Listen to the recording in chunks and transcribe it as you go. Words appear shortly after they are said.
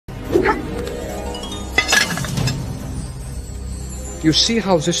You see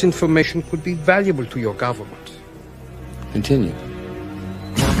how this information could be valuable to your government. Continue.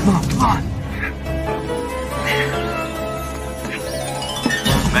 Come on, come on.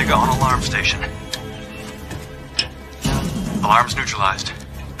 Omega on alarm station. Alarm's neutralized.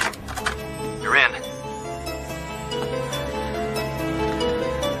 You're in.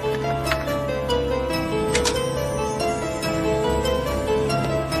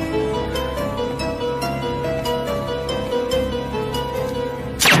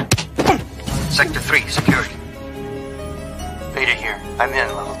 Sector 3, secured. Beta here. I'm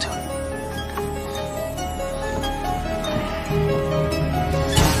in, level 2.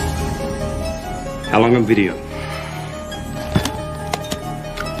 How long on video?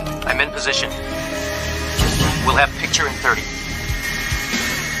 I'm in position. We'll have picture in 30.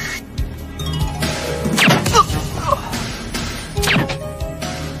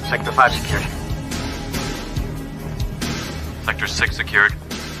 Sector 5 secured. Sector 6 secured.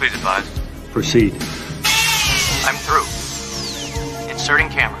 Please advise. Proceed. I'm through. Inserting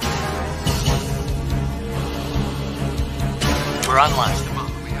camera. We're online.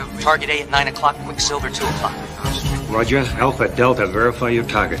 Target A at 9 o'clock, Quicksilver 2 o'clock. Roger. Alpha, Delta, verify your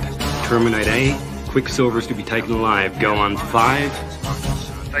target. Terminate A. Quicksilver's to be taken alive. Go on 5,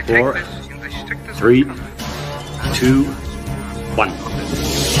 4, 3, 2, 1.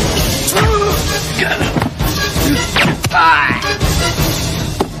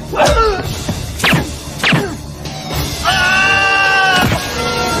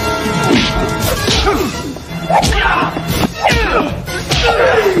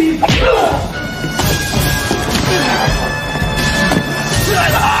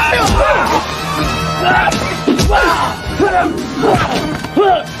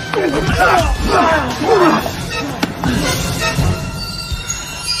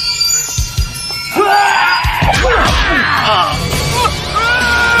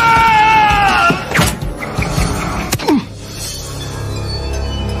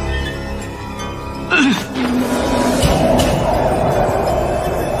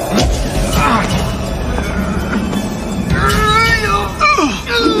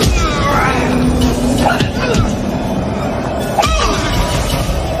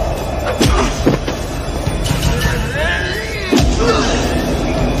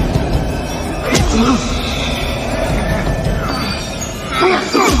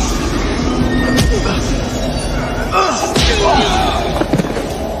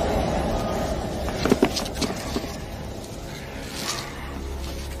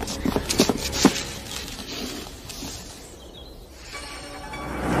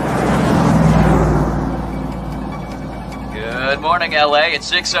 LA at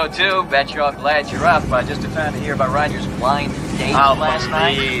 6:02. Bet you're all glad you're up. Just in time to hear about Roger's blind date last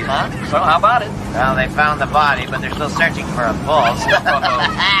night. Huh? So how about it? Well, they found the body, but they're still searching for a pulse.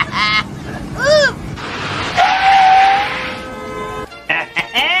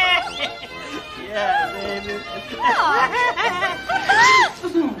 Yeah, baby.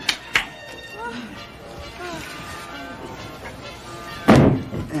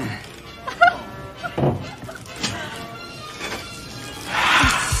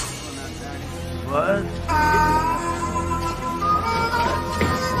 What?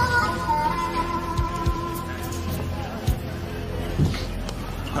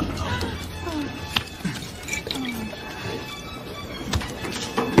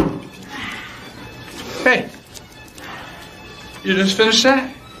 Hey, you just finished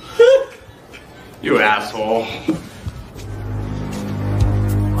that? You asshole.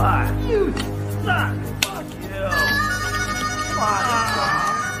 What? You suck. Fuck you. Come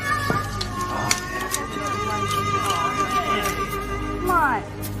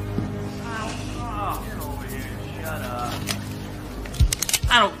on. Get over here. Shut up.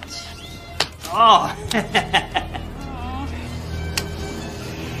 I don't. Oh.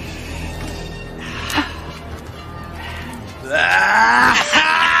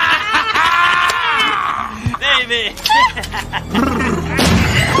 Baby.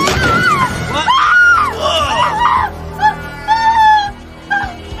 What? Whoa.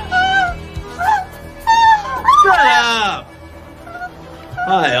 Shut up.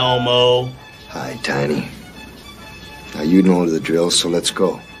 Hi, Elmo. Hi, Tiny. Now you know the drill, so let's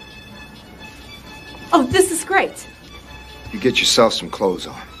go. Oh, this is great. You get yourself some clothes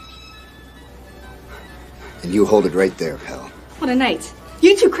on. And you hold it right there, pal. What a night.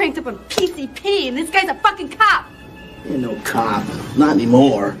 You two cranked up on PCP, and this guy's a fucking cop. Ain't no cop. Not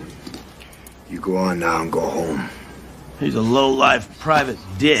anymore. You go on now and go home. He's a low-life private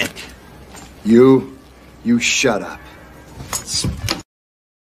dick. You shut up.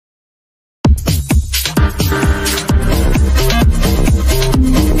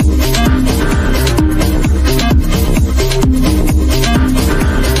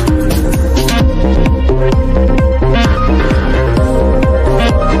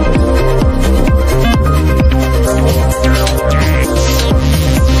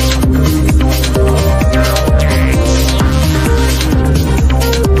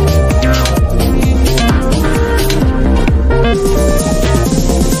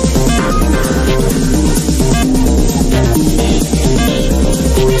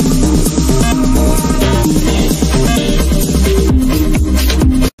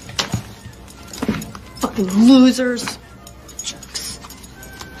 losers.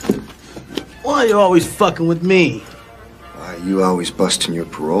 Why are you always fucking with me? Why you always busting your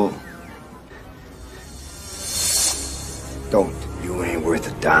parole? Don't. You ain't worth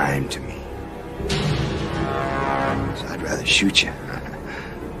a dime to me. So I'd rather shoot you.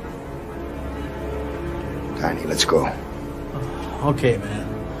 Tiny, let's go. Okay, man.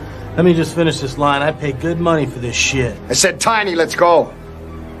 Let me just finish this line. I pay good money for this shit. I said, Tiny, let's go.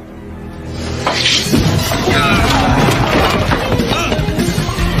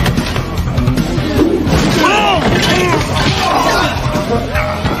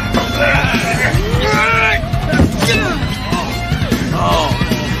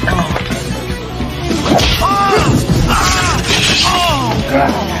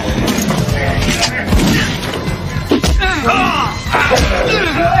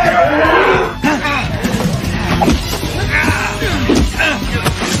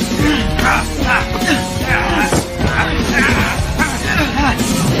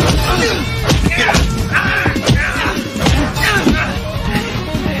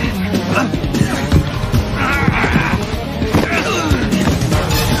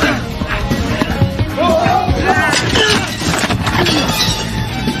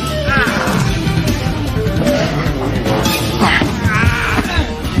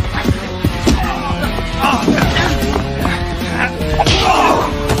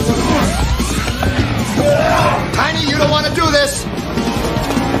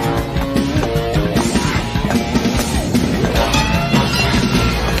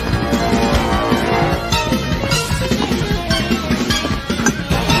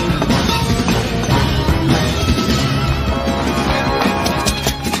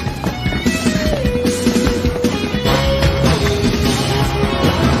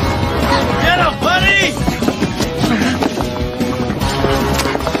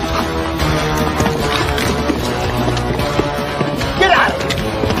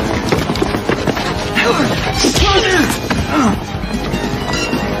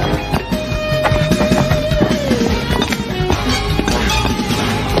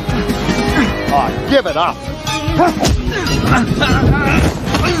 Give it up.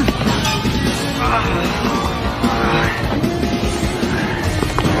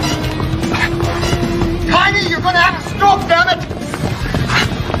 Tiny, you're gonna have a stroke, damn it!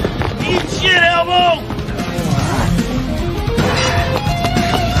 Eat shit, Elmo!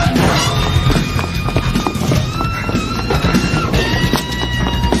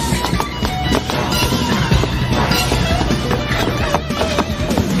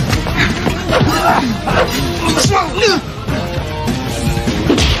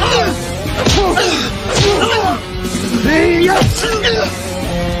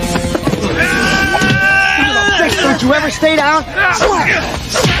 Don't you ever stay down?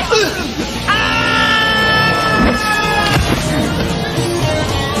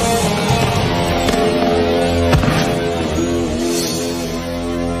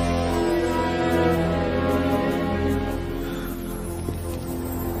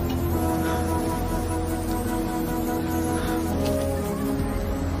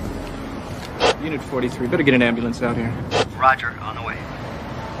 Unit 43, better get an ambulance out here. Roger, on the way.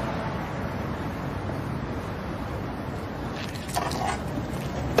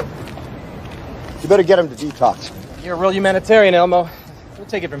 You better get him to detox. You're a real humanitarian, Elmo. We'll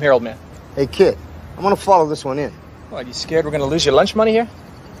take it from here, old man. Hey, kid, I'm gonna follow this one in. What, you scared we're gonna lose your lunch money here?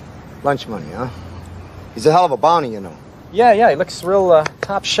 Lunch money, huh? He's a hell of a bounty, you know. Yeah, he looks real,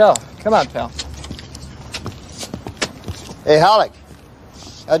 top shelf. Come on, pal. Hey, Halleck,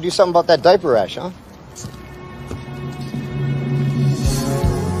 gotta do something about that diaper rash, huh?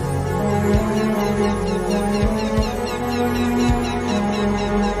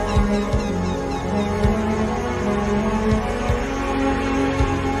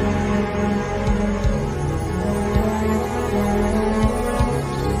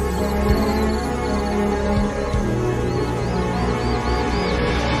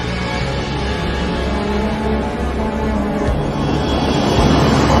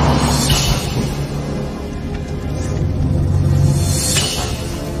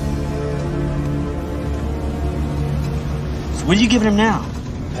 What are you giving him now?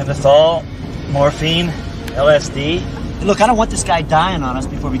 Pentothal, morphine, LSD. Look, I don't want this guy dying on us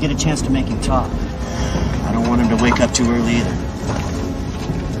before we get a chance to make him talk. I don't want him to wake up too early either.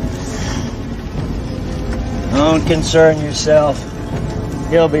 Don't concern yourself.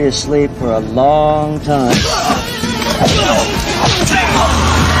 He'll be asleep for a long time.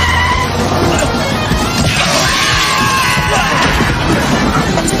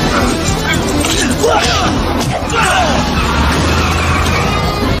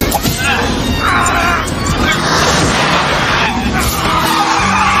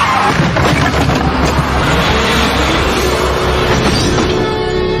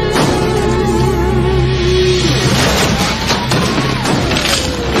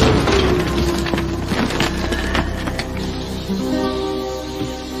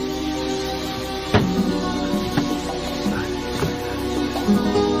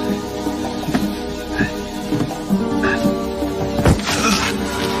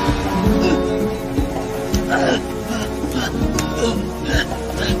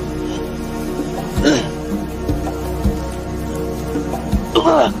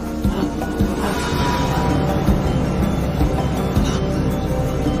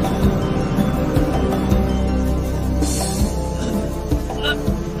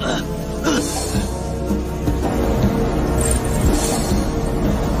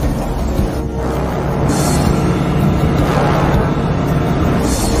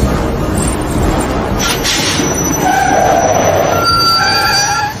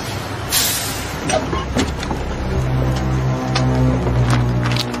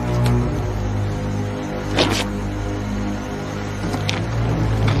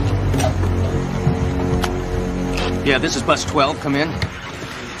 This is bus 12. Come in.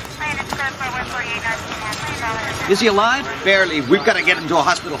 Is he alive? Barely. We've got to get him to a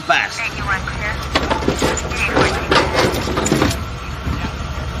hospital fast.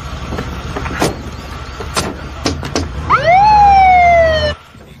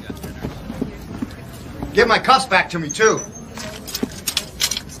 Give my cuffs back to me, too.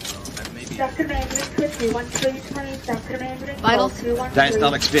 Vitals?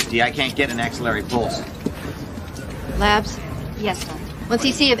 Diastolics 50. I can't get an axillary pulse. Labs? Yes, sir. What's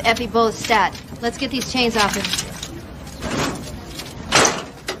EC of epibolostat? Let's get these chains off him.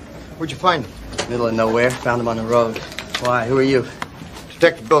 Where'd you find him? Middle of nowhere. Found him on the road. Why? Who are you?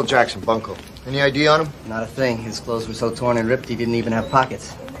 Detective Bill Jackson, Bunko. Any ID on him? Not a thing. His clothes were so torn and ripped he didn't even have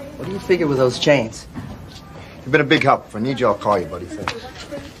pockets. What do you figure with those chains? You've been a big help. If I need you, I'll call you, buddy. Thanks.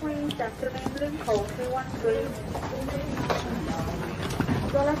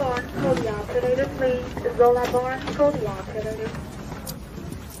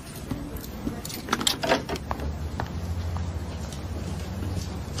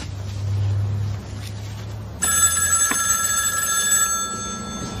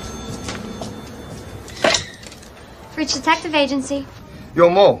 Reach detective agency. Yo,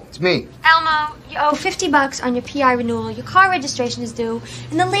 Mo, it's me. Elmo, you owe $50 on your PI renewal. Your car registration is due,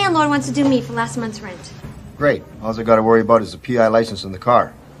 and the landlord wants to do me for last month's rent. Great. All I got to worry about is the PI license in the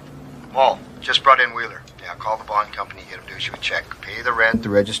car. Mo, just brought in Wheeler. Yeah, call the bond company, get him to issue a check. Pay the rent, the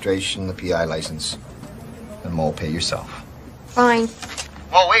registration, the PI license. And Mo, pay yourself. Fine.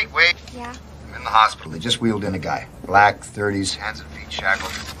 Mo, wait. Yeah? I'm in the hospital. They just wheeled in a guy. Black, 30s, hands and feet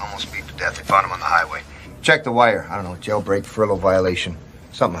shackled. Almost beat to death. They found him on the highway. Check the wire. I don't know, jailbreak, furlough violation.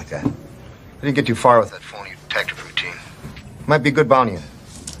 Something like that. I didn't get too far with that phony detective routine. Might be a good bounty.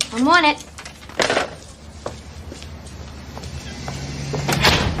 I'm on it.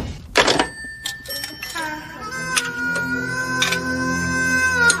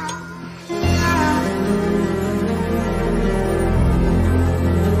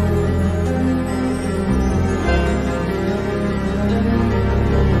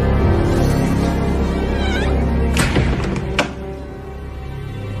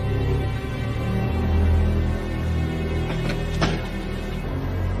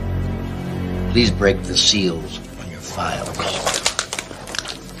 Please break the seals on your files.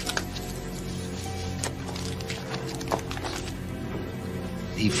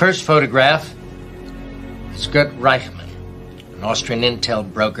 The first photograph is Gert Reichman, an Austrian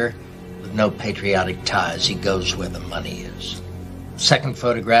intel broker with no patriotic ties. He goes where the money is. The second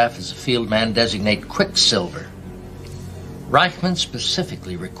photograph is a field man designated Quicksilver. Reichman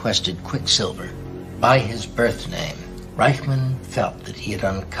specifically requested Quicksilver by his birth name. Reichman felt that he had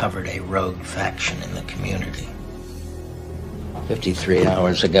uncovered a rogue faction in the community. 53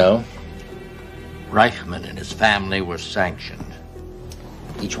 hours ago, Reichman and his family were sanctioned.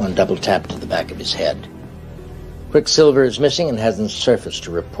 Each one double-tapped to the back of his head. Quicksilver is missing and hasn't surfaced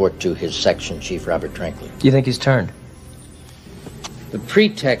to report to his section chief, Robert Trankler. Do you think he's turned? The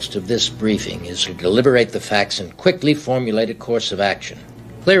pretext of this briefing is to deliberate the facts and quickly formulate a course of action.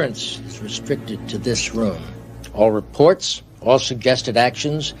 Clearance is restricted to this room. All reports, all suggested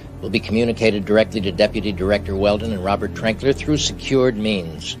actions will be communicated directly to Deputy Director Weldon and Robert Trankler through secured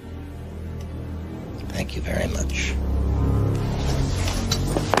means. Thank you very much.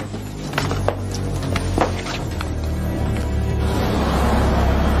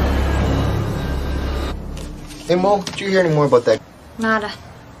 Hey, Mo, did you hear any more about that? Nada. I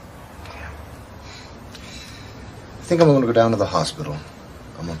think I'm going to go down to the hospital.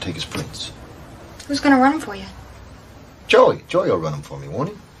 I'm going to take his prints. Who's gonna run him for you? Joey will run him for me, won't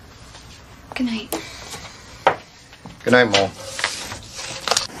he? Good night. Good night, Mo.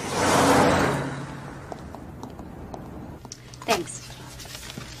 Thanks.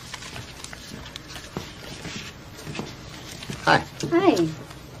 Hi. Hi.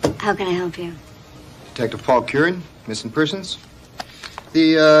 How can I help you? Detective Paul Curran, missing persons.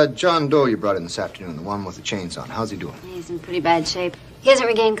 The John Doe you brought in this afternoon, the one with the chains on. How's he doing? He's in pretty bad shape. He hasn't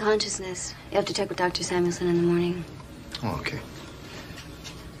regained consciousness. You have to check with Dr. Samuelson in the morning. Oh, okay.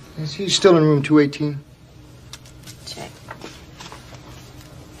 Is he still in room 218? Check.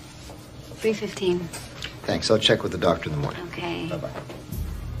 315. Thanks. I'll check with the doctor in the morning. Okay. Bye-bye.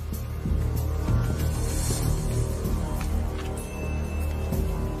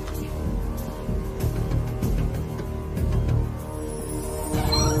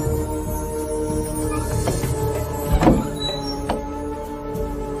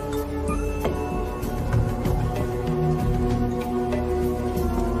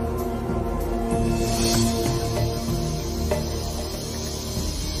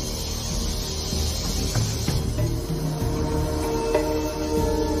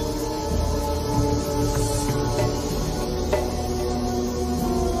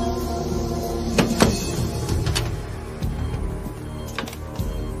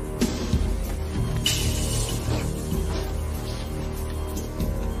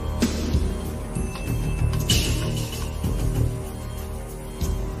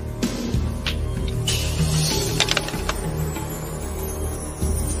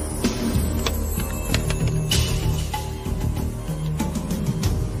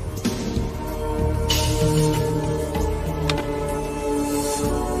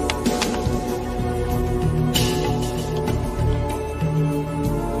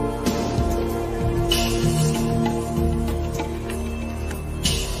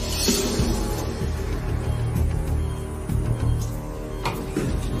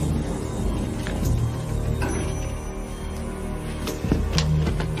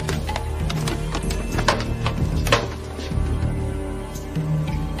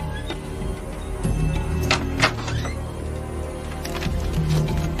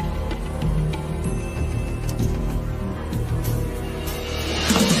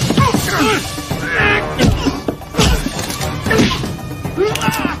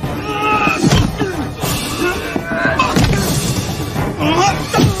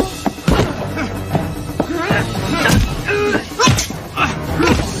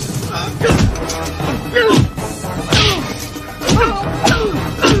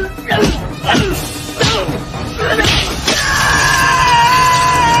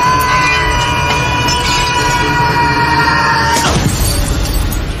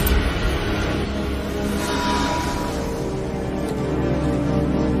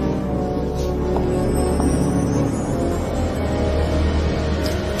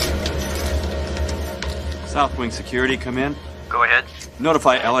 South Wing Security, come in. Go ahead.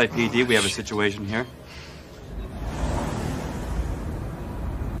 Notify LAPD we have a situation here.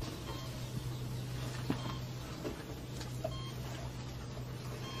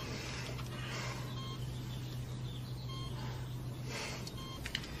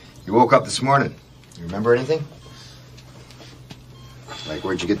 You woke up this morning. You remember anything? Like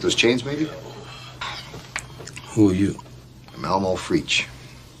where'd you get those chains, maybe? Who are you? I'm Elmo Freach.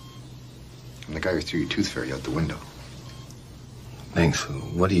 I'm the guy who threw your tooth fairy out the window. Thanks.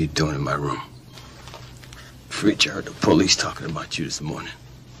 What are you doing in my room? Freach, I heard the police talking about you this morning.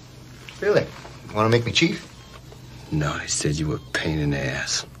 Really? You want to make me chief? No, they said you were a pain in the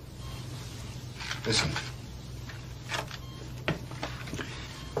ass. Listen.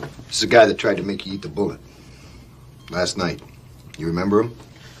 This is the guy that tried to make you eat the bullet. Last night. You remember him?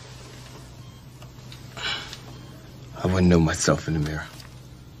 I wouldn't know myself in the mirror.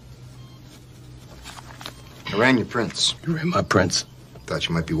 I ran your prints. You ran my prints? Thought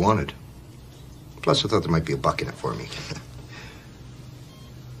you might be wanted. Plus, I thought there might be a buck in it for me.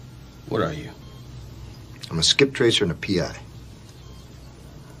 What are you? I'm a skip tracer and a PI.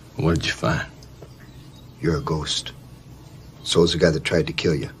 What did you find? You're a ghost. So is the guy that tried to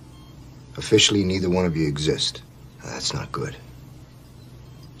kill you. Officially, neither one of you exist. That's not good.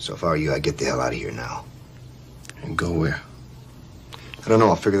 So if I were you, I'd get the hell out of here now. And go where? I don't know.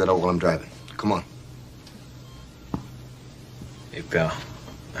 I'll figure that out while I'm driving. Come on. Hey, pal.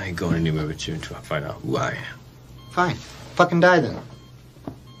 I ain't going anywhere with you until I find out who I am. Fine. Fucking die then.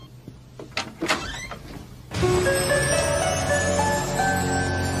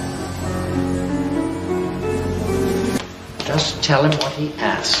 Just tell him what he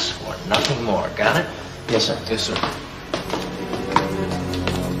asks for, nothing more. Got it? Yes, sir. Yes, sir.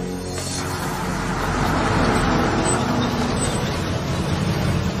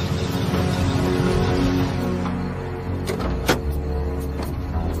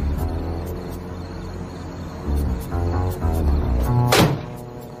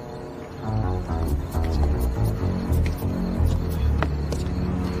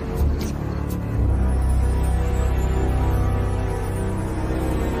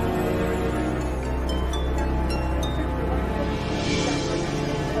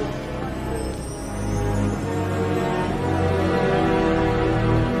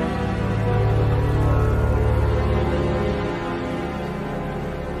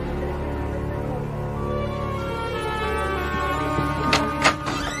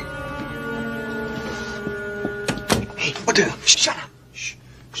 Shut up. Shh.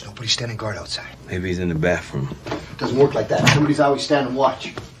 There's nobody standing guard outside. Maybe he's in the bathroom. Doesn't work like that. Somebody's always standing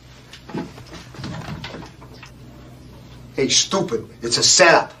watch. Hey, stupid. It's a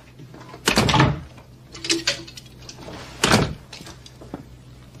setup.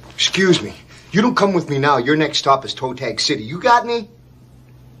 Excuse me. You don't come with me now. Your next stop is Toe Tag City. You got me?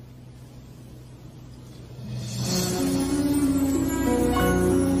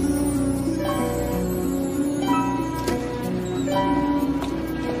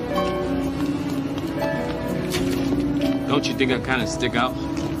 Don't you think I kind of stick out?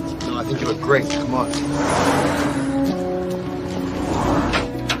 No, I think you look great. Come on.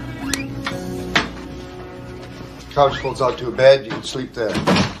 Couch folds out to a bed. You can sleep there.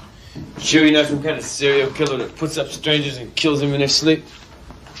 Sure you're not some kind of serial killer that puts up strangers and kills them in their sleep?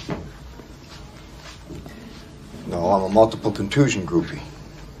 No, I'm a multiple contusion groupie.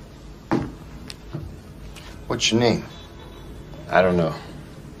 What's your name? I don't know.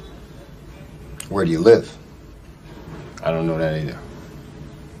 Where do you live? I don't know that either.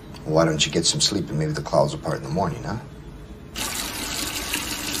 Well, why don't you get some sleep and maybe the clouds will part in the morning, huh?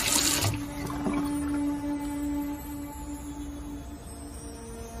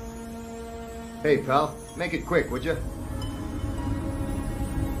 Hey, pal, make it quick, would you?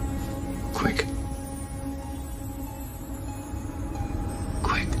 Quick.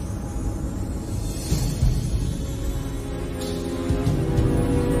 Quick.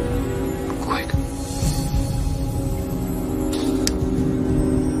 Quick.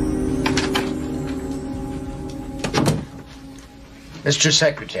 Mr.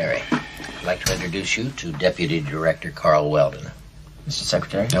 Secretary, I'd like to introduce you to Deputy Director Carl Weldon. Mr.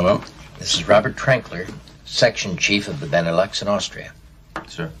 Secretary? Hello. This is Robert Trankler, Section Chief of the Benelux in Austria.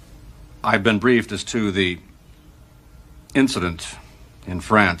 Sir. I've been briefed as to the incident in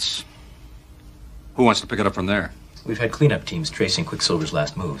France. Who wants to pick it up from there? We've had cleanup teams tracing Quicksilver's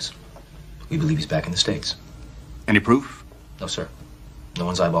last moves. We believe he's back in the States. Any proof? No, sir. No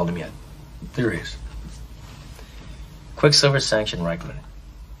one's eyeballed him yet. Theories. Quicksilver sanctioned Reichman.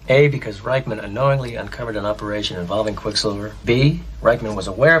 A, because Reichman unknowingly uncovered an operation involving Quicksilver. B, Reichman was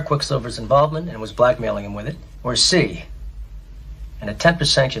aware of Quicksilver's involvement and was blackmailing him with it. Or C, an attempt to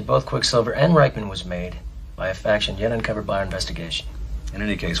sanction both Quicksilver and Reichman was made by a faction yet uncovered by our investigation. In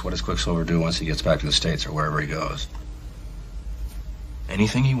any case, what does Quicksilver do once he gets back to the States or wherever he goes?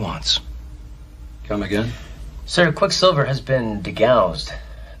 Anything he wants. Come again? Sir, Quicksilver has been degoused.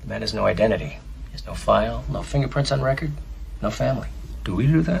 The man has no identity. He has no file, no fingerprints on record, no family. Do we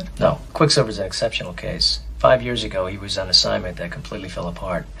do that? No. Quicksilver's an exceptional case. 5 years ago, he was on assignment that completely fell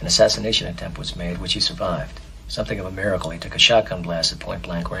apart. An assassination attempt was made, which he survived. Something of a miracle. He took a shotgun blast at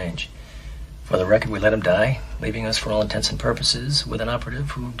point-blank range. For the record, we let him die, leaving us, for all intents and purposes, with an operative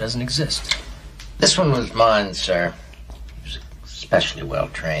who doesn't exist. This one was mine, sir. He was especially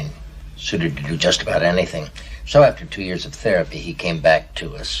well-trained, suited to do just about anything. So after 2 years of therapy, he came back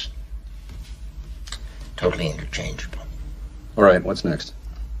to us. Totally interchangeable. All right, what's next?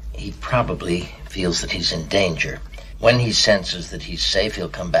 He probably feels that he's in danger. When he senses that he's safe, he'll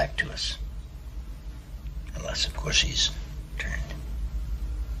come back to us. Unless, of course, he's turned.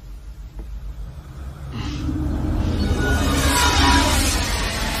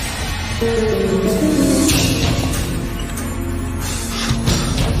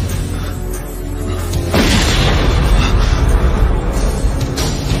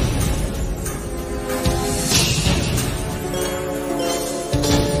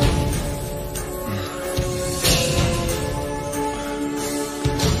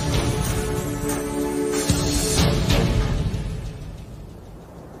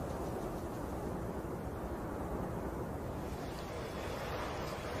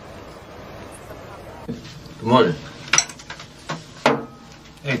 Good morning.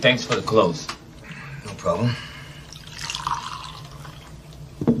 Hey, thanks for the clothes. No problem.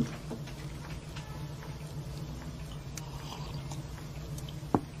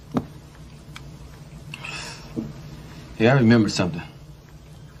 Hey, I remember something.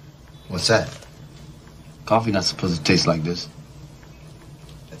 What's that? Coffee not supposed to taste like this.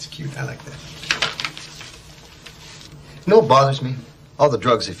 That's cute. I like that. You know what bothers me? All the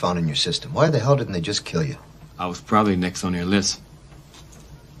drugs they found in your system. Why the hell didn't they just kill you? I was probably next on their list.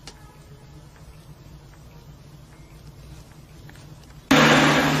 Come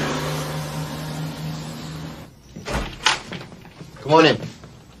on in.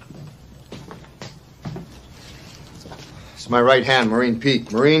 It's my right hand, Marine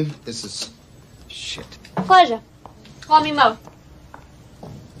Pete. Marine, this is... shit. Pleasure. Call me Mo.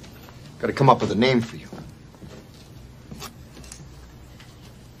 Gotta come up with a name for you.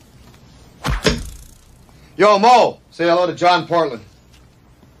 Yo, Mo! Say hello to John Portland.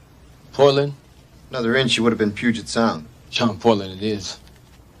 Portland? Another inch, you would have been Puget Sound. John Portland it is.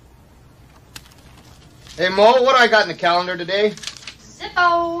 Hey, Mo, what do I got in the calendar today?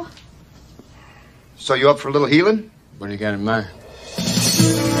 Zippo. So you up for a little healing? What do you got in mind?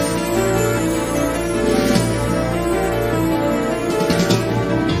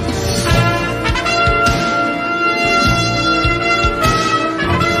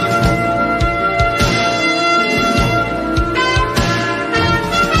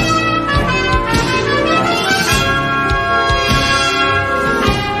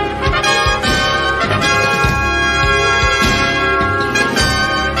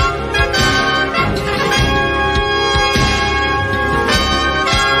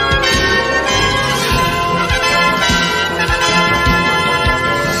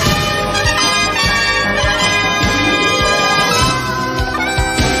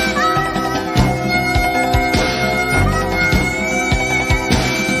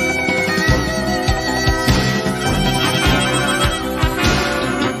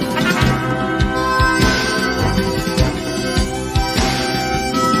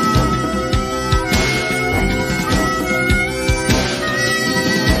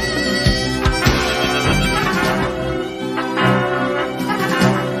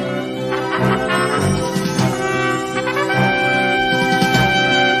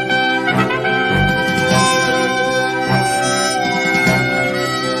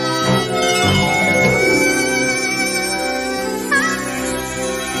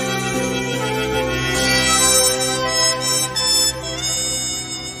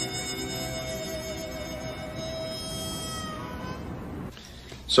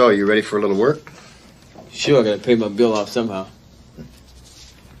 So, you ready for a little work? Sure, I gotta pay my bill off somehow.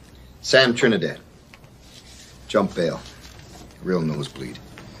 Sam Trinidad. Jump bail. Real nosebleed.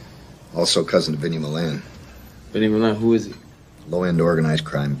 Also cousin to Vinny Milan. Vinny Milan, who is he? Low-end organized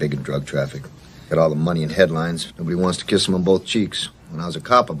crime, big in drug traffic. Got all the money and headlines. Nobody wants to kiss him on both cheeks. When I was a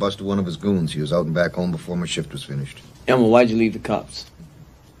cop, I busted one of his goons. He was out and back home before my shift was finished. Emma, why'd you leave the cops?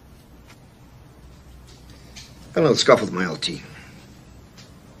 Got a little scuffle with my LT.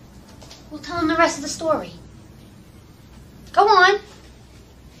 We'll tell him the rest of the story. Go on.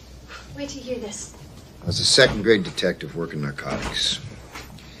 Wait till you hear this. I was a second-grade detective working narcotics.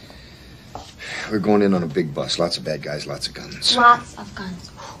 We're going in on a big bus. Lots of bad guys, lots of guns. Lots of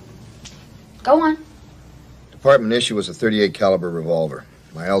guns. Go on. Department issue was a .38 caliber revolver.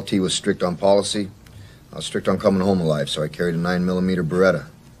 My LT was strict on policy. I was strict on coming home alive, so I carried a 9mm Beretta.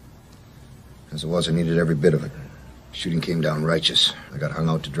 As it was, I needed every bit of it. Shooting came down righteous. I got hung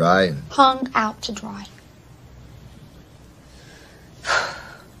out to dry and... Hung out to dry.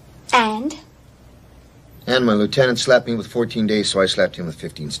 And? And my lieutenant slapped me with 14 days, so I slapped him with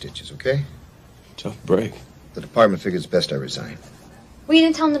 15 stitches, okay? Tough break. The department figured it's best I resign. Well, you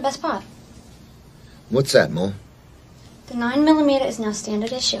didn't tell him the best part. What's that, Mo? The 9mm is now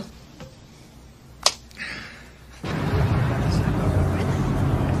standard issue.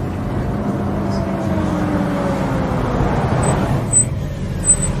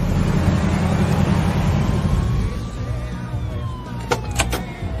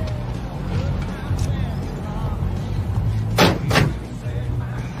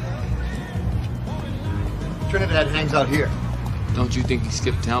 Trinidad hangs out here. Don't you think he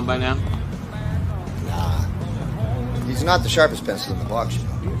skipped town by now? Nah. He's not the sharpest pencil in the box, you know.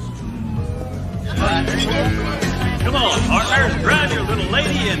 Come on, partners, grab your little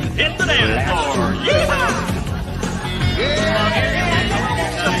lady and hit the dance floor. Yeehaw!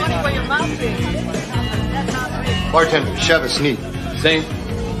 Bartender, shove us neat. Same.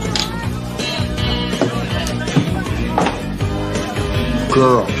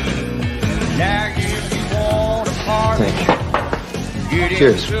 Girl. Thank you.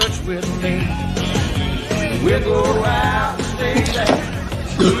 Cheers.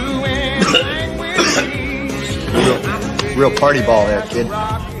 Real party ball there, kid. I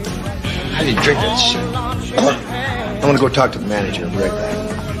didn't drink that shit. I'm gonna go talk to the manager. I'll be right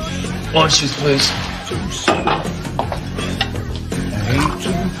back. Orange juice, please.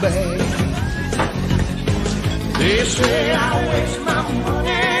 They say I waste my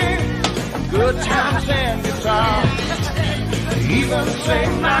money, good times and guitar. Even say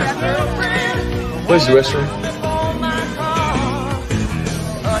my girlfriend. Where's the restaurant?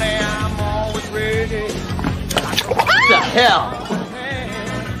 Honey, I'm always ready. What the hell?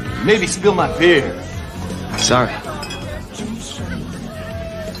 Maybe spill my beer. Sorry.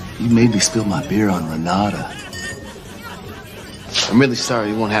 You made me spill my beer on Renata. I'm really sorry.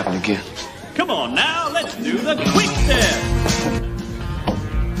 It won't happen again. Come on now, let's do the quick step.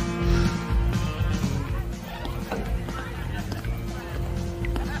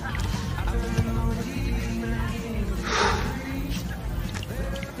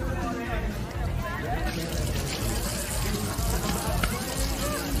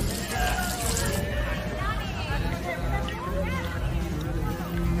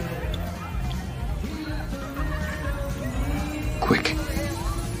 Quick.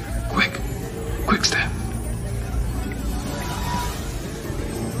 Quick. Quick step.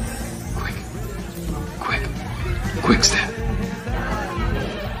 Quick. Quick. Quick step.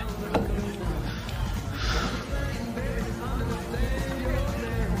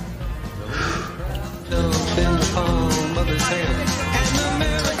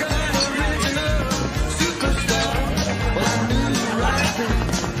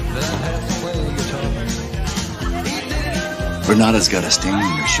 Renata's got a stain in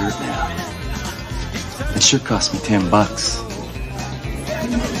her shirt now. That shirt cost me $10.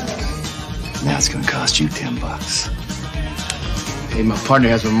 Now it's gonna cost you $10. Hey, my partner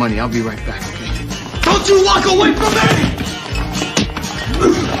has my money. I'll be right back, okay? Don't you walk away from me!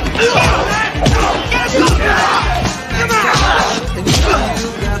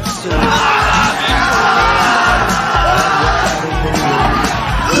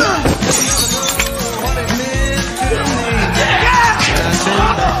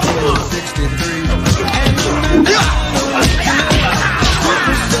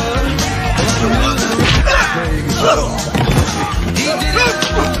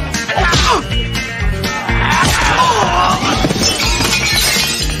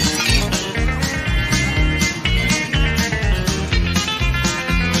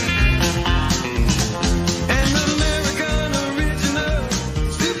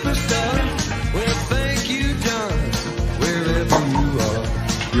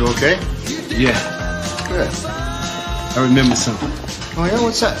 You okay? Yeah. Good. I remember something. Oh, yeah?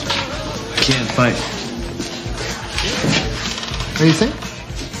 What's that? I can't fight. What do you think?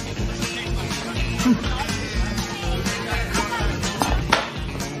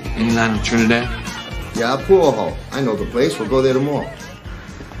 Any line in Trinidad? Yeah, pool hall. I know the place. We'll go there tomorrow.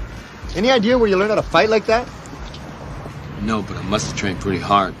 Any idea where you learn how to fight like that? No, but I must have trained pretty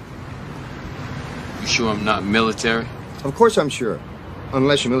hard. You sure I'm not military? Of course I'm sure.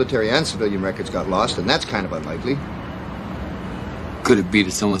 Unless your military and civilian records got lost, and that's kind of unlikely. Could it be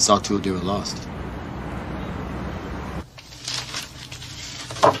that someone saw to it they were lost?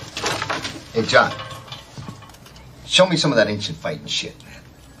 Hey, John. Show me some of that ancient fighting shit, man.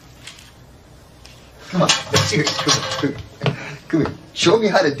 Come on. Come here. Show me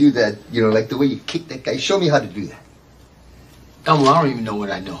how to do that, you know, like the way you kick that guy. Show me how to do that. Elmo, I don't even know what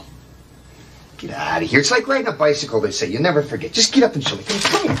I know. Get out of here. It's like riding a bicycle, they say. You never forget. Just get up and show me.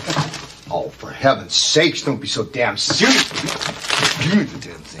 Come here. Oh, for heaven's sakes, don't be so damn serious. Do the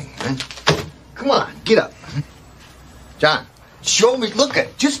damn thing, man. Come on, get up. John, show me. Look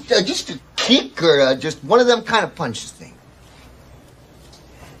at just a kick or just one of them kind of punches thing.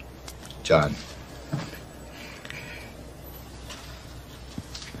 John.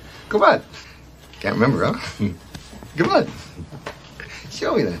 Come on. Can't remember, huh? Come on.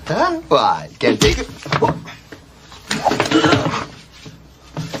 Show me that, huh? Why? Can't take it?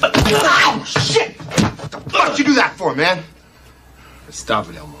 Ow, shit! What the fuck did you do that for, man? Stop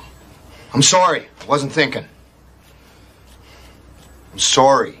it, Elmo. I'm sorry. I wasn't thinking. I'm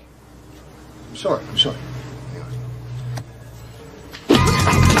sorry. I'm sorry.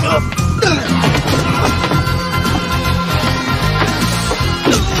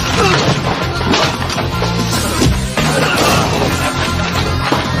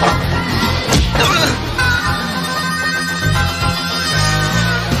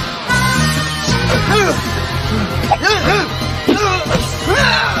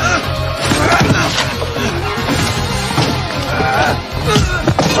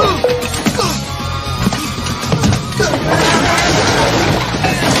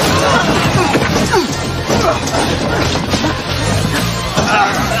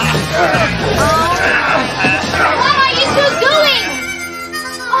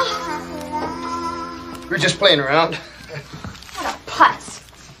 We're just playing around. What a putz.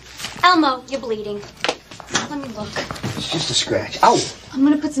 Elmo, you're bleeding. Let me look. It's just a scratch. Ow! I'm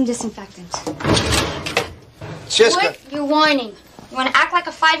gonna put some disinfectant. Just What? You're whining. You wanna act like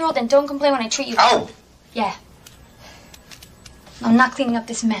a 5-year-old and don't complain when I treat you. Ow! Yeah. I'm not cleaning up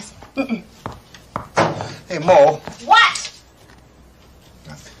this mess. Mm-mm. Hey, Mo. What?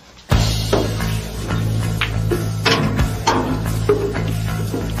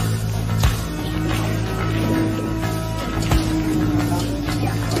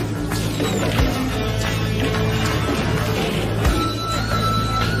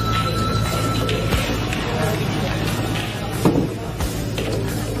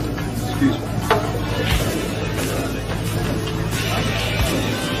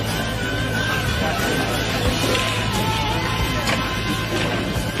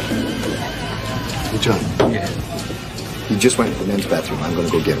 John. Yeah. He just went to the men's bathroom. I'm going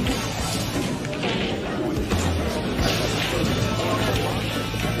to go get him.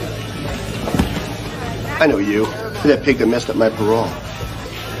 I know you. You're that pig that messed up my parole.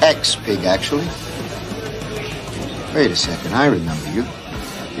 Ex-pig, actually. Wait a second. I remember you.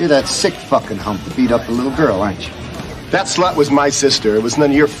 You're that sick fucking hump that beat up the little girl, aren't you? That slut was my sister. It was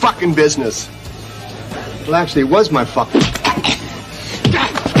none of your fucking business. Well, actually, it was my fucking...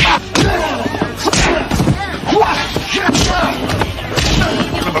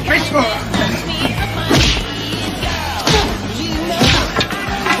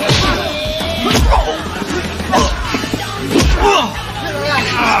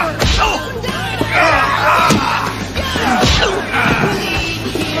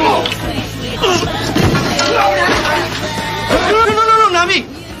 No, not me.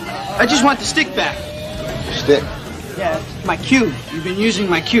 I just want the stick back. Stick? Yeah, my cue. You've been using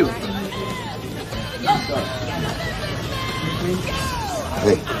my cue.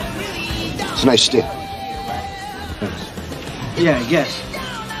 Hey, it's a nice stick. Yeah, I guess.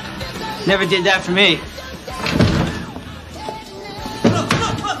 Never did that for me.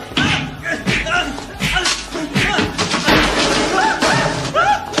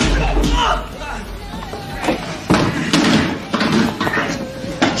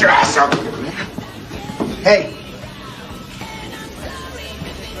 Get your ass up! Hey!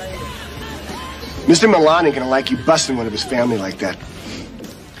 Mr. Milan ain't gonna like you busting one of his family like that.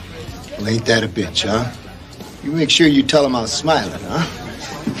 Well, ain't that a bitch, huh? You make sure you tell him I was smiling, huh?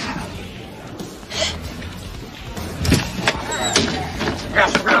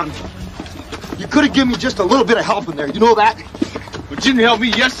 Pass around. You could have given me just a little bit of help in there, you know that? But you didn't help me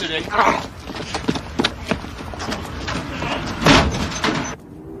yesterday.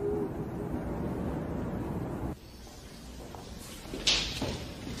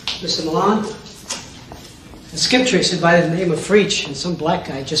 Mr. Milan? The skip trace said by the name of Freach, and some black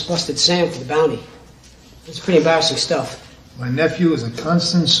guy just busted Sam for the bounty. It's pretty embarrassing stuff. My nephew is a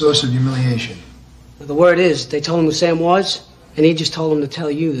constant source of humiliation. Well, the word is, they told him who Sam was, and he just told him to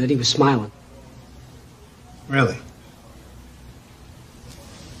tell you that he was smiling. Really?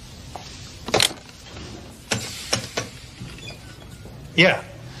 Yeah.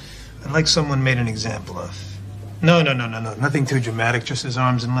 I'd like someone made an example of. No. Nothing too dramatic, just his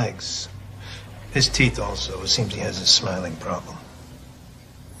arms and legs. His teeth also. It seems he has a smiling problem.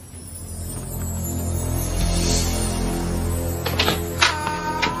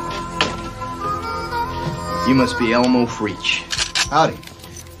 You must be Elmo Freach. Howdy.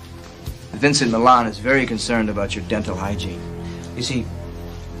 Vincent Milan is very concerned about your dental hygiene. You see,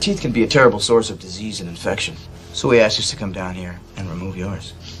 teeth can be a terrible source of disease and infection. So he asked us to come down here and remove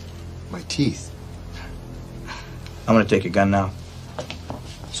yours. My teeth? I'm gonna take your gun now.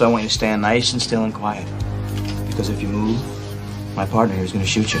 So I want you to stand nice and still and quiet. Because if you move, my partner here is gonna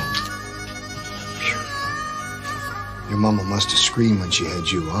shoot you. Your mama must have screamed when she had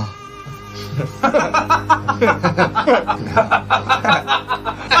you, huh?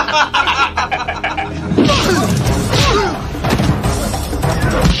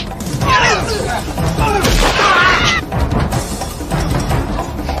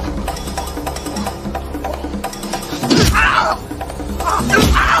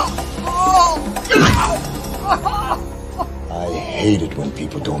 I hate it when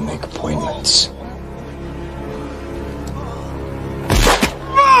people don't make appointments.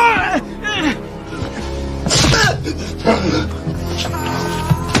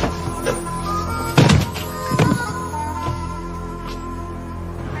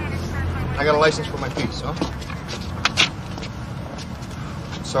 I got a license for my piece, huh?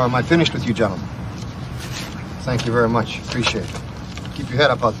 So am I finished with you, gentlemen? Thank you very much. Appreciate it. Keep your head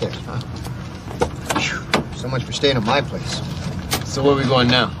up out there, huh? So much for staying at my place. So where are we going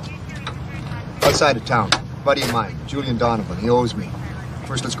now? Outside of town. Buddy of mine, Julian Donovan. He owes me.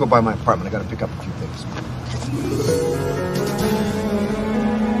 First, let's go by my apartment. I gotta pick up a few things.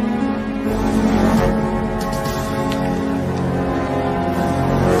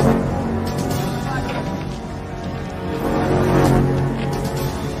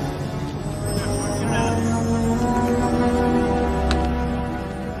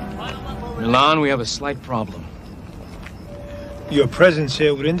 Milan, we have a slight problem. Your presence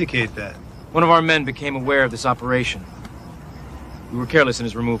here would indicate that. One of our men became aware of this operation. We were careless in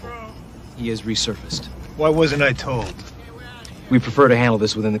his removal. He has resurfaced. Why wasn't I told? We prefer to handle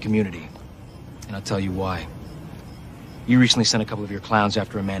this within the community. And I'll tell you why. You recently sent a couple of your clowns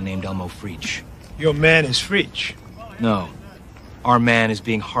after a man named Elmo Freach. Your man is Freach. No. Our man is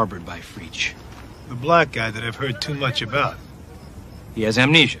being harbored by Freach. The black guy that I've heard too much about. He has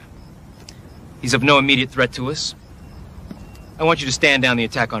amnesia. He's of no immediate threat to us. I want you to stand down the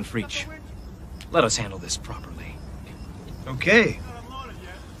attack on Freach. Let us handle this properly. Okay.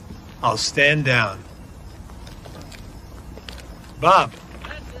 I'll stand down. Bob.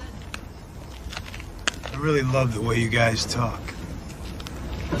 I really love the way you guys talk.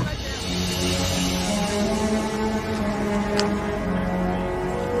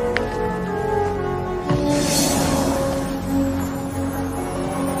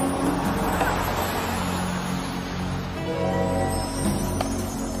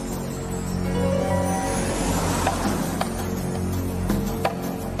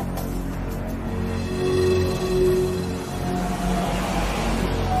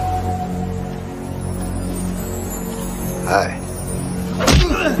 Hi.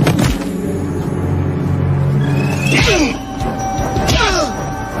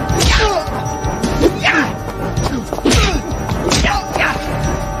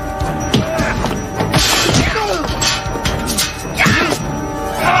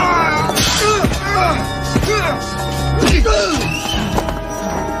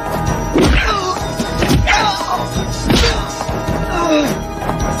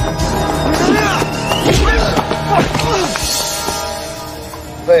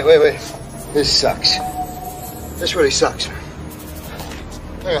 Wait. This sucks. This really sucks.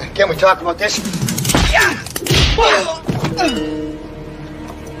 Hang on, can we talk about this?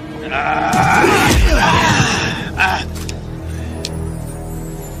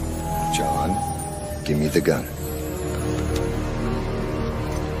 John, give me the gun.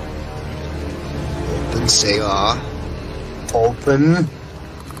 Open, say ah. Open.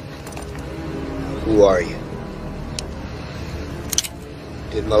 Who are you?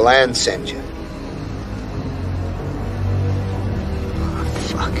 Did Milan send you? Oh,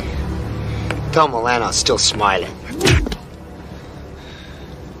 fuck. Tell Milan I'm still smiling.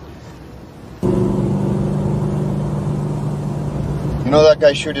 You know, that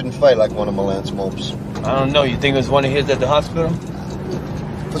guy sure didn't fight like one of Milan's mopes. I don't know. You think it was one of his at the hospital?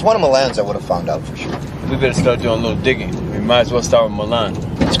 If it was one of Milan's, I would have found out for sure. We better start doing a little digging. We might as well start with Milan.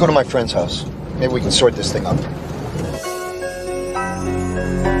 Let's go to my friend's house. Maybe we can sort this thing out.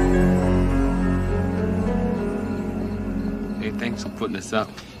 Hey, thanks for putting this up.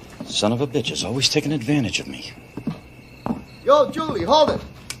 Son of a bitch is always taking advantage of me. Yo, Julie, hold it.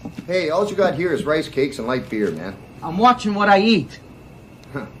 Hey, all you got here is rice cakes and light beer, man. I'm watching what I eat.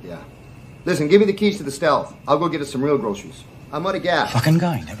 Yeah. Listen, give me the keys to the Stealth. I'll go get us some real groceries. I'm out of gas. Fucking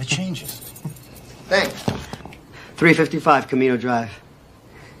guy never changes. Thanks. 355 Camino Drive.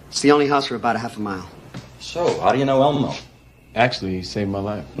 It's the only house for about a half a mile. So, how do you know Elmo? Actually, he saved my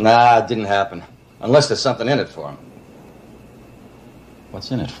life. Nah, it didn't happen. Unless there's something in it for him.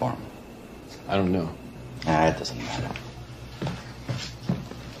 What's in it for him? I don't know. Nah, it doesn't matter.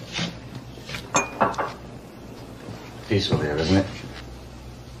 Peaceful there, isn't it?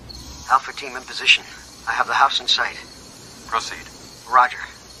 Alpha team in position. I have the house in sight. Proceed. Roger.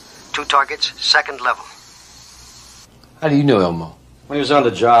 2 targets, second level. How do you know Elmo? When he was on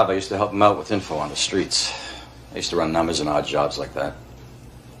the job, I used to help him out with info on the streets. I used to run numbers and odd jobs like that.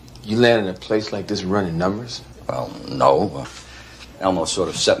 You land in a place like this running numbers? Well, no. Elmo sort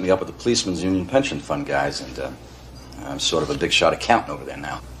of set me up with the Policeman's Union Pension Fund guys, and I'm sort of a big shot accountant over there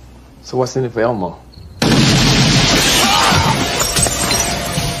now. So what's in it for Elmo?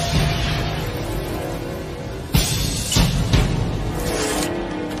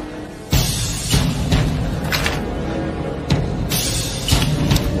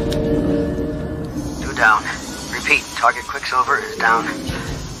 Down. Repeat, target Quicksilver is down.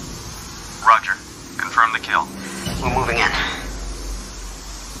 Roger. Confirm the kill. We're moving in.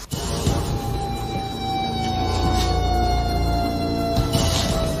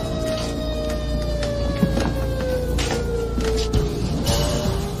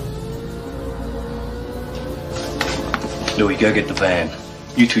 Louis, go get the van.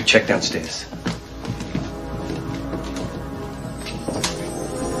 You two check downstairs.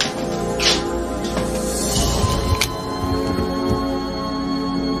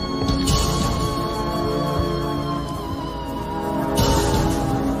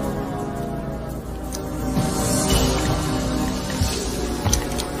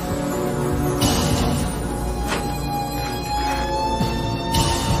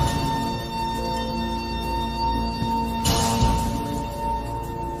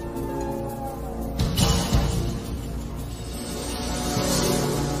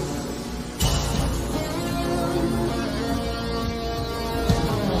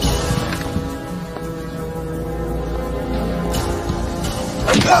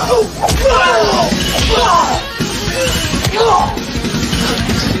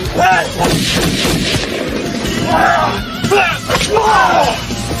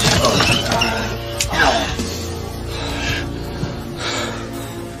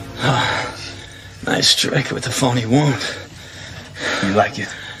 Nice strike with a phony wound. You like it?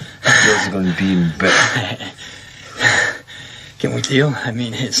 Yours are going to be even better. Can we deal? I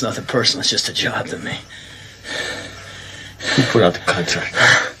mean, it's nothing personal. It's just a job to me. Who put out the contract?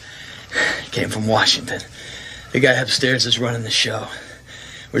 Came from Washington. The guy upstairs is running the show.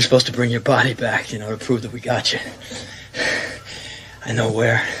 We're supposed to bring your body back, to prove that we got you. I know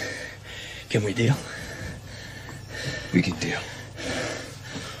where. Can we deal? We can deal.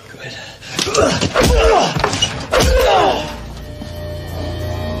 Good.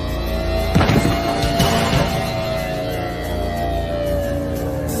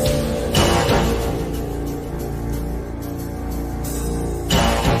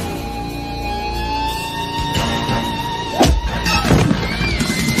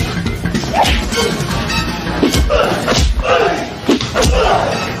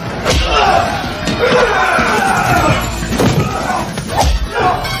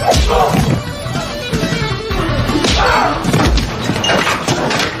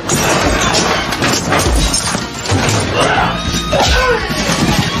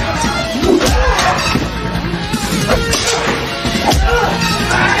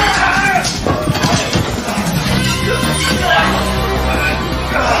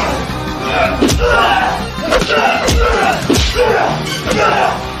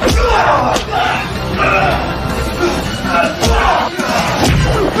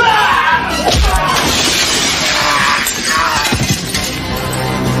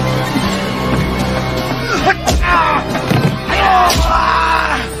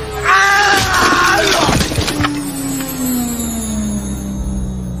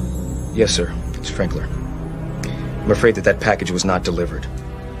 Yes, sir. It's Frankler. I'm afraid that package was not delivered.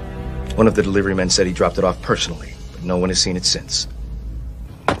 One of the delivery men said he dropped it off personally, but no one has seen it since.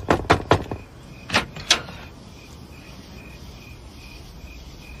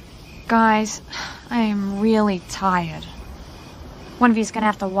 Guys, I am really tired. One of you's gonna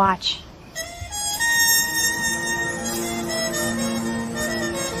have to watch.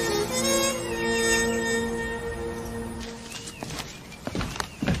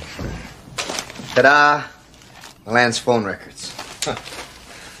 Ta-da! Milan's phone records. Huh.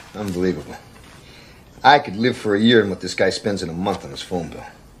 Unbelievable. I could live for a year on what this guy spends in a month on his phone bill.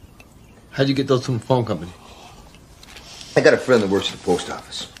 How'd you get those from the phone company? I got a friend that works at the post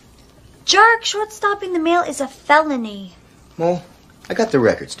office. Jerk, short-stopping the mail is a felony. Well, I got the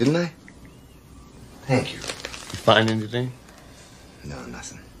records, didn't I? Thank you. You find anything? No,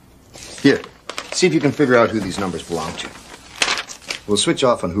 nothing. Here, see if you can figure out who these numbers belong to. We'll switch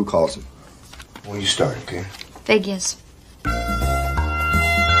off on who calls them. When you start, okay? Figures.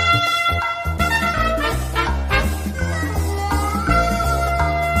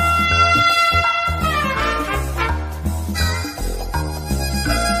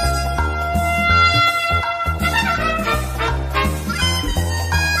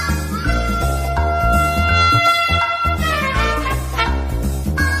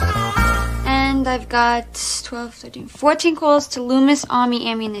 I've got 12, 13, 14 calls to Loomis Army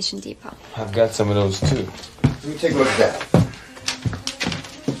Ammunition Depot. I've got some of those too. Let me take a look at that.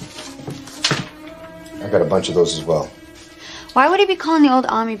 I got a bunch of those as well. Why would he be calling the old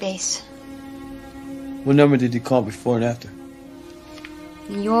Army base? What number did he call before and after?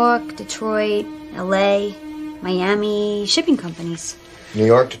 New York, Detroit, LA, Miami, shipping companies. New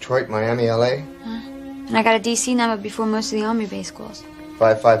York, Detroit, Miami, LA? And I got a DC number before most of the Army base calls.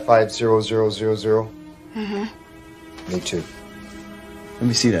 555-0000. Uh-huh. Me too. Let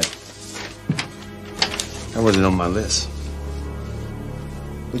me see that. That wasn't on my list.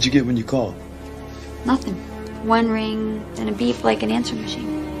 What'd you get when you called? Nothing. One ring, then a beep like an answering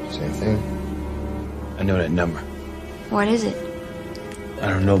machine. Same thing. I know that number. What is it? I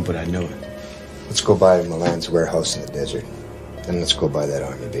don't know, but I know it. Let's go by Milan's warehouse in the desert. Then let's go by that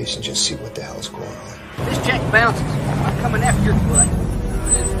Army base and just see what the hell's going on. This check bounces. I'm coming after your butt.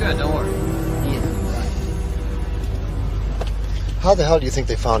 It's good, don't worry. Yeah. How the hell do you think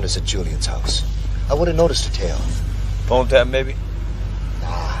they found us at Julian's house? I would have noticed a tail. Phone tap, maybe?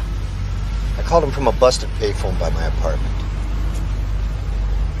 Nah. I called him from a busted payphone by my apartment.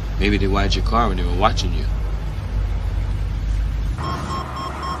 Maybe they wired your car when they were watching you.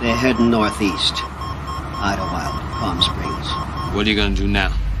 They're heading northeast. Idlewild, Palm Springs. What are you gonna do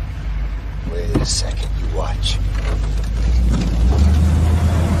now? Wait a second, you watch.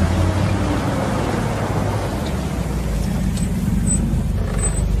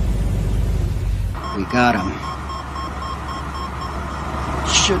 We got him.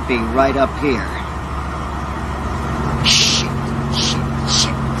 Should be right up here. Shit.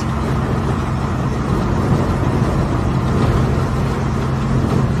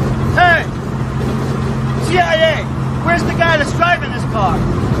 Hey! CIA! Where's the guy that's driving this car?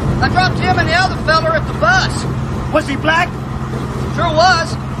 I dropped him and the other fella at the bus. Was he black? Sure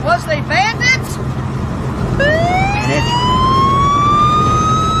was. Was they bandits?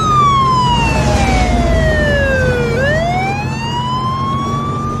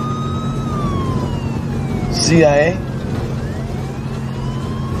 CIA?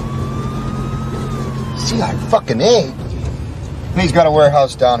 CIA fucking A? He's got a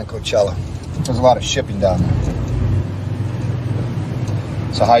warehouse down in Coachella. There's a lot of shipping down there.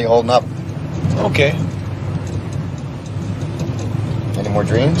 So how you holding up? Okay. Any more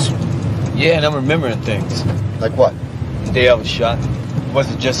dreams? Yeah, and I'm remembering things. Like what? The day I was shot. It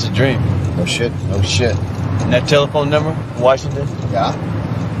wasn't just a dream. No shit? No shit. And that telephone number, Washington? Yeah?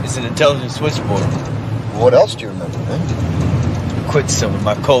 It's an intelligence switchboard. What else do you remember, man? Quicksilver,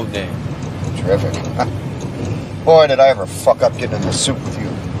 my code name. Terrific. Boy, did I ever fuck up getting in the soup with you.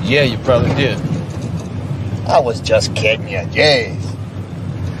 Yeah, you probably did. I was just kidding you, jeez.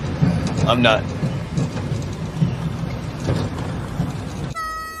 I'm not.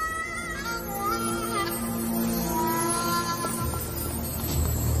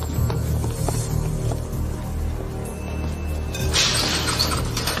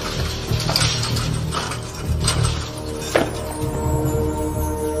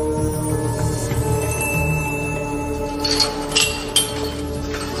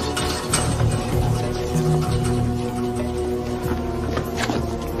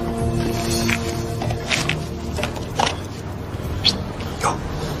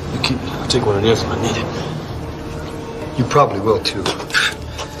 Take one of those if I need it. You probably will, too.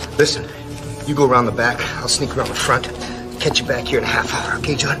 Listen, you go around the back. I'll sneak around the front. Catch you back here in a half hour,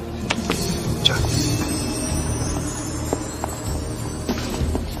 okay, John? John.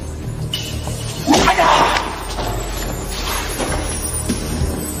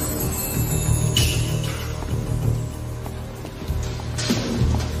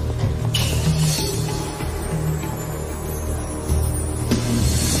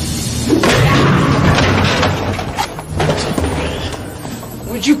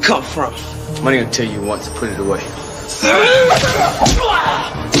 come from? Money until you want to put it away.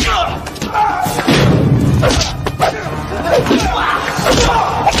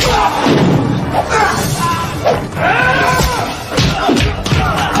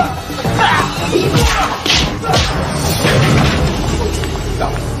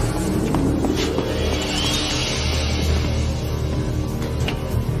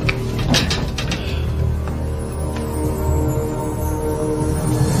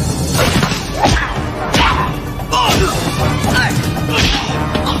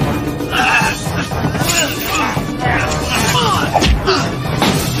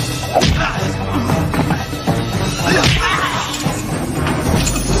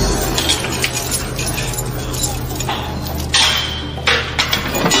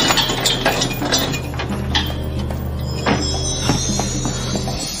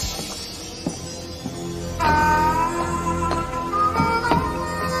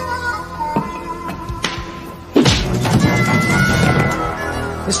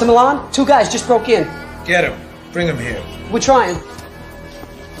 Mr. Milan, 2 guys just broke in. Get him. Bring him here. We're trying.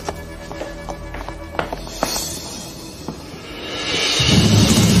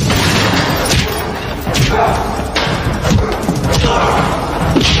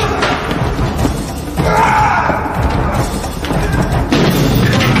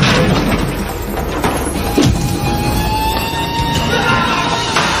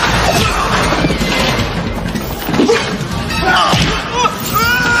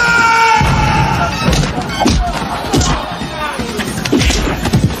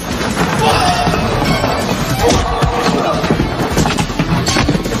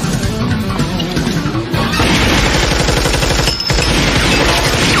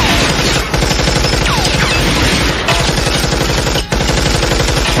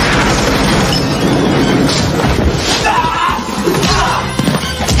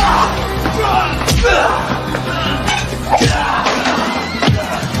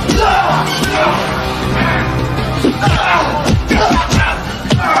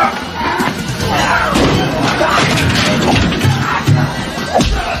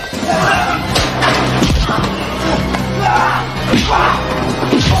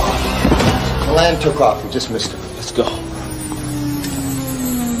 Milan took off. We just missed him. Let's go.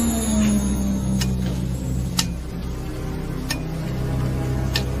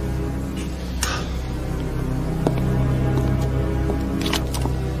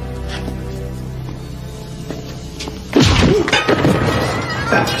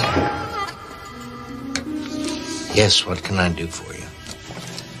 Yes, what can I do for you?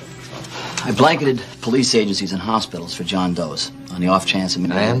 I blanketed police agencies and hospitals for John Doe's on the off chance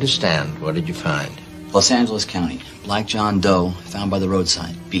of... I understand. What did you find? Los Angeles County. Black John Doe, found by the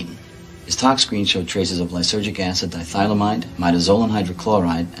roadside, beaten. His tox screen showed traces of lysergic acid, dithylamide, midazolam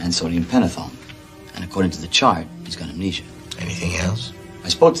hydrochloride, and sodium pentothal. And according to the chart, he's got amnesia. Anything else? I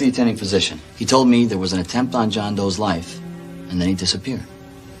spoke to the attending physician. He told me there was an attempt on John Doe's life, and then he disappeared.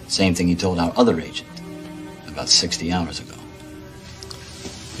 Same thing he told our other agent about 60 hours ago.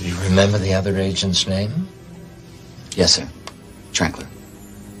 Do you remember the other agent's name? Yes, sir. Trankler.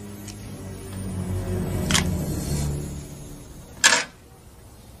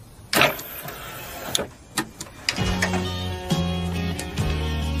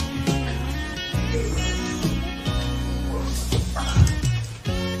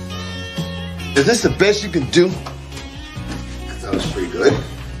 Is this the best you can do? That was pretty good.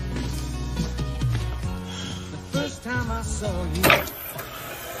 The first time I saw you.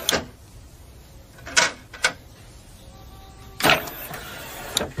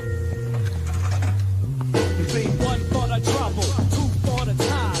 You say 1 for the trouble, 2 for the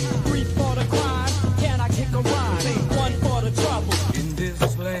time, 3 for the crime. Can I kick a ride? Say 1 for the trouble in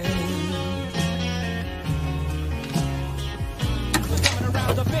this land. Coming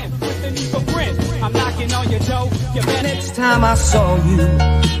around the bend with the need for grin. I'm knocking on your door. You next time I saw you,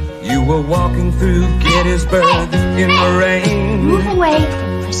 you were walking through Gettysburg in the rain. Move away,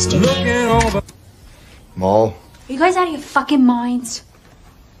 Christian. Looking over. Maul. Are you guys out of your fucking minds?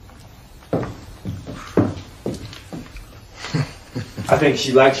 I think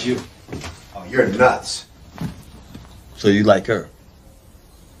she likes you. Oh, you're nuts. So you like her?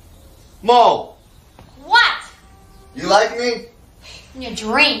 Mo! What? You like me? In your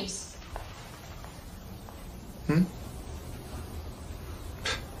dreams.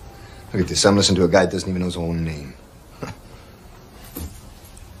 Look at this. I'm listening to a guy that doesn't even know his own name.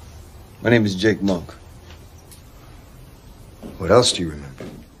 My name is Jake Monk. What else do you remember?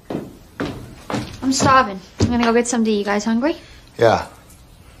 I'm starving. I'm gonna go get some to eat. You guys hungry? Yeah.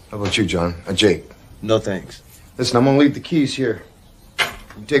 How about you, John? Jake? No thanks. Listen, I'm gonna leave the keys here.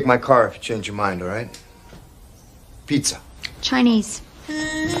 You take my car if you change your mind, all right? Pizza. Chinese.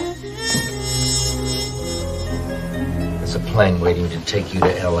 There's a plane waiting to take you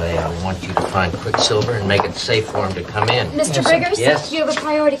to L.A. I want you to find Quicksilver and make it safe for him to come in. Mr. Briggers? Yes? You have a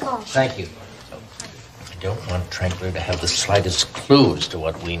priority call. Thank you. I don't want Trankler to have the slightest clue as to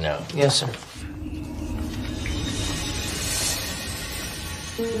what we know. Yes, sir.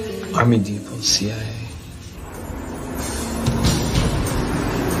 Army Depot, CIA.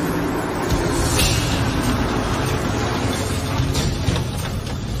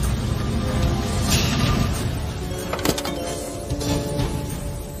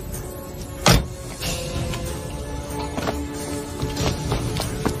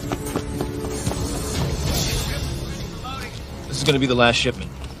 This is going to be the last shipment,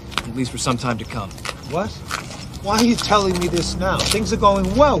 at least for some time to come. What? Why are you telling me this now? Things are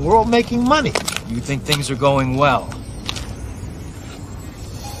going well. We're all making money. You think things are going well?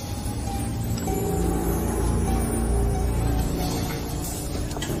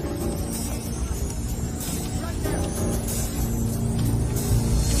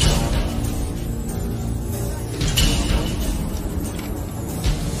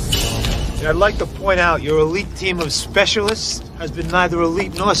 And I'd like to point out your elite team of specialists has been neither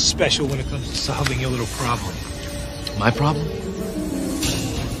elite nor special when it comes to solving your little problem. My problem?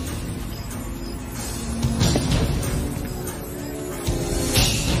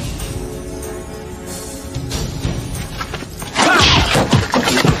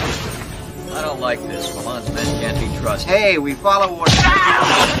 I don't like this. Milan's men can't be trusted. Hey, we follow orders.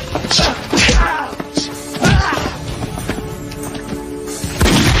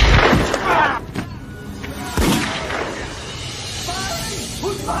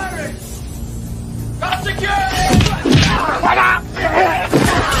 Who's firing? Got security! What up?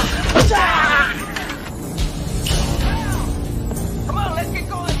 Come on, let's get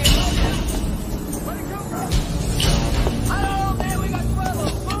going. Where'd it come from? Hello, man, we got trouble.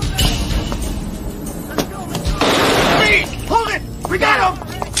 Move it. Let's go. Speed! Hold it! We got him!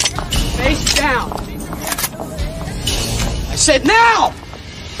 Face down. I said now!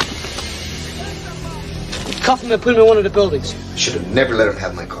 Cuff him and put him in one of the buildings. Should have never let him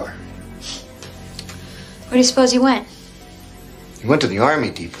have my car. Where do you suppose he went? He went to the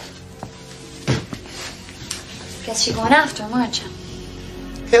Army Depot. Guess you're going after him, aren't you?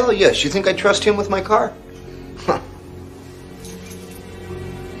 Hell yes. You think I trust him with my car? Huh.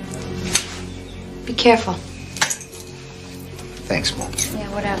 Be careful. Thanks, Mom. Yeah,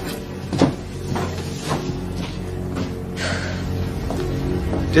 whatever.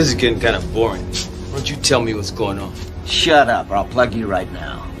 This is getting kind of boring. Why don't you tell me what's going on? Shut up, or I'll plug you right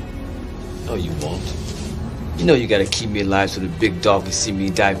now. No, you won't. You know you gotta keep me alive so the big dog can see me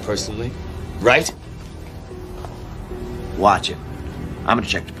die personally, right? Watch it. I'm gonna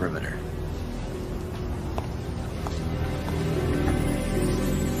check the perimeter.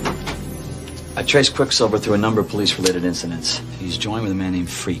 I traced Quicksilver through a number of police-related incidents. He's joined with a man named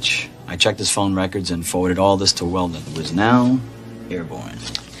Freach. I checked his phone records and forwarded all this to Weldon, who is now airborne.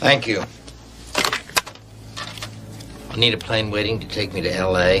 Thank you. I need a plane waiting to take me to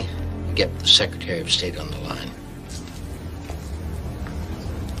L.A. and get the Secretary of State on the line.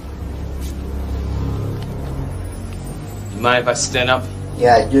 You mind if I stand up?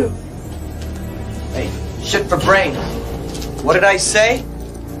 Yeah, I do. Hey, shit for brain. What did I say?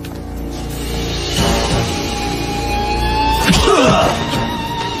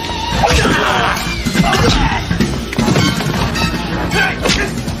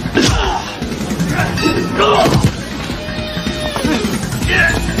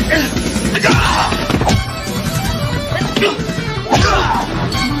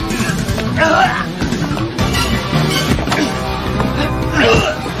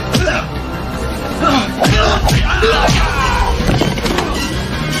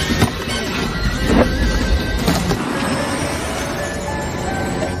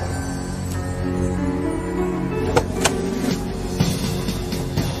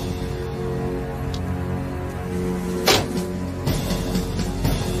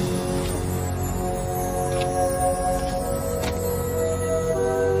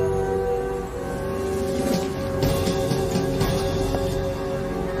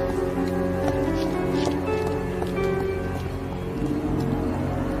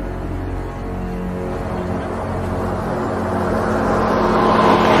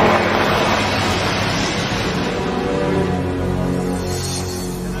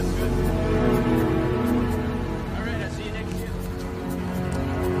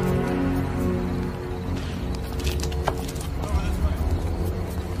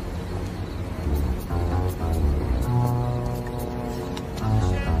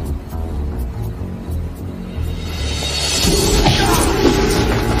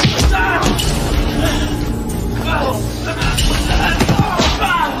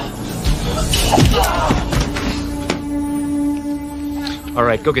 All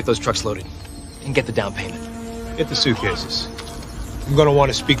right, go get those trucks loaded. And get the down payment. Get the suitcases. I'm gonna want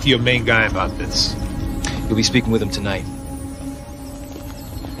to speak to your main guy about this. You'll be speaking with him tonight.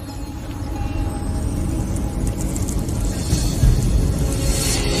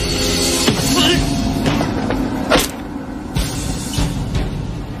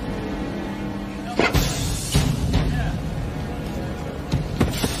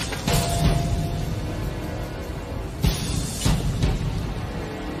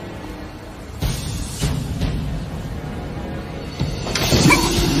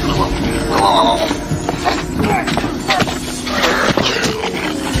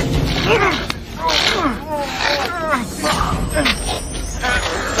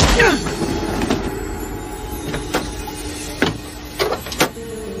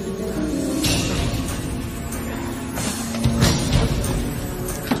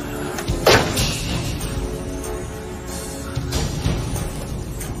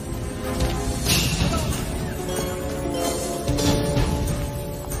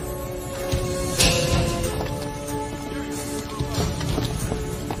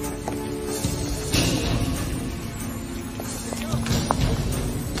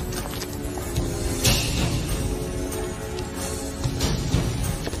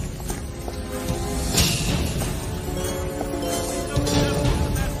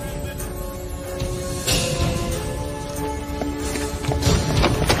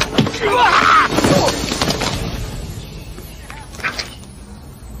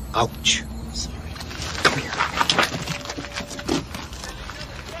 Ouch. Sorry. Come here.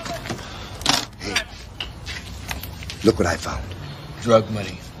 Hey. Look what I found. Drug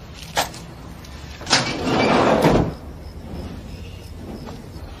money.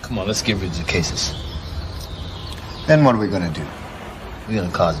 Come on, let's get rid of the cases. Then what are we gonna do? We're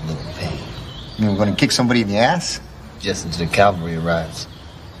gonna cause a little pain. You mean we're gonna kick somebody in the ass? Just until the cavalry arrives.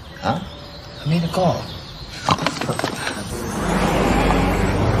 Huh? I made a call.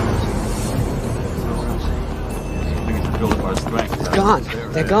 Gone.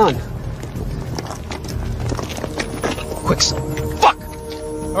 They're gone. Quick. Fuck!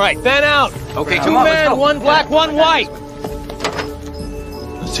 All right, fan out. Okay, Two men, one black, one white.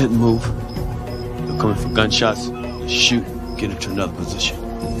 Let's hit and move. They're coming for gunshots. Shoot. Get into another position.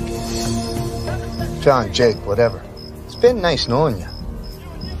 John, Jake, whatever. It's been nice knowing you.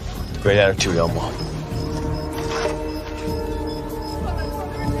 Great attitude, Elmo.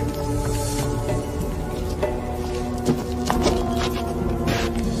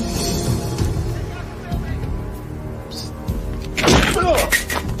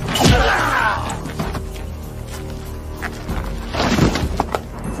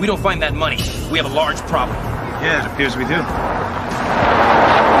 If we don't find that money, we have a large problem. Yeah, it appears we do.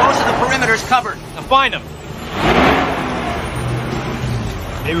 Most of the perimeter's covered. Now find them.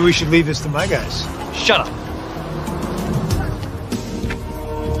 Maybe we should leave this to my guys. Shut up.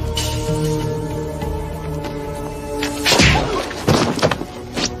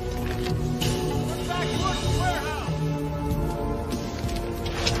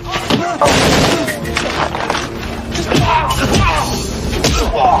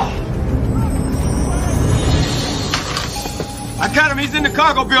 I got him. He's in the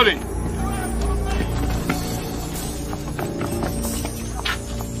cargo building.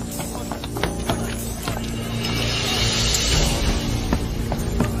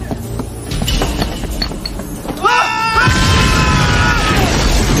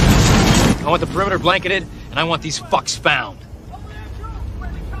 I want the perimeter blanketed, and I want these fucks found.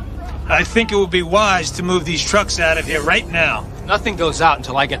 I think it would be wise to move these trucks out of here right now. Nothing goes out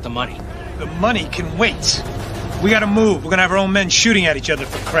until I get the money. The money can wait. We gotta move. We're gonna have our own men shooting at each other,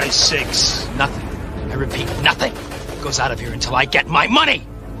 for Christ's sakes. Nothing. I repeat, nothing goes out of here until I get my money.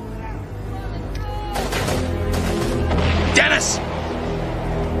 Dennis!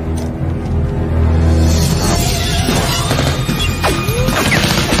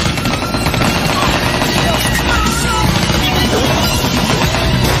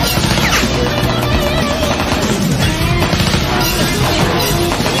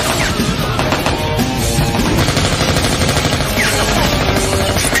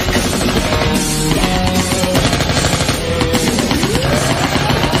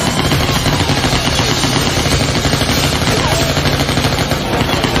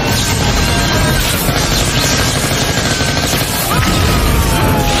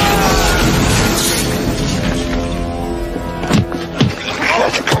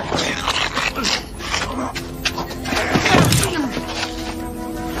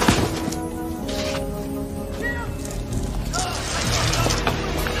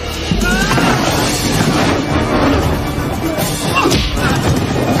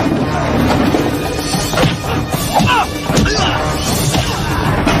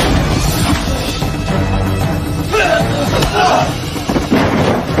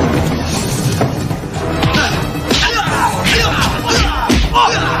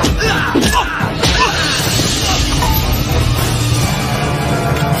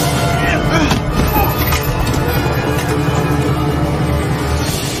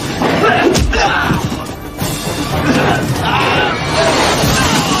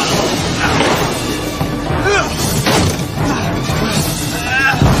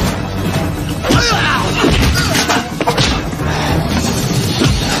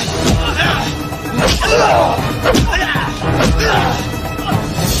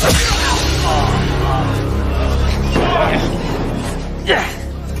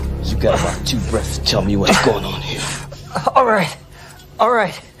 You got about 2 breaths to tell me what's going on here. All right. All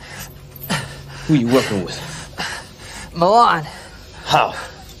right. Who you working with? Milan. How?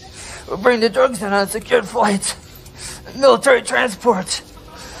 We bring the drugs in on secured flights. Military transports.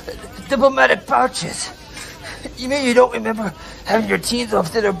 Diplomatic pouches. You mean you don't remember having your teens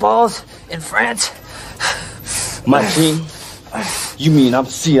off to their balls in France? My team? You mean I'm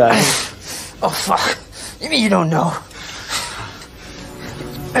CIA? Oh, fuck. You mean you don't know?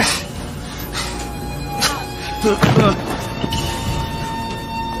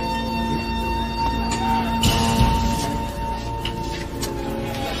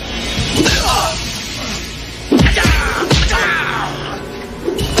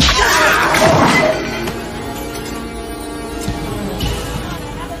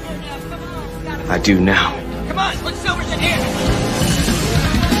 I do now. Come on, put Silvers in here.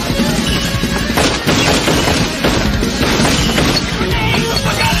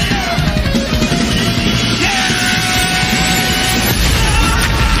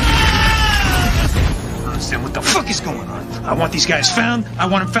 I don't understand what the fuck is going on. I want these guys found. I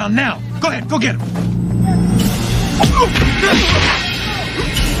want them found now. Go ahead, go get them.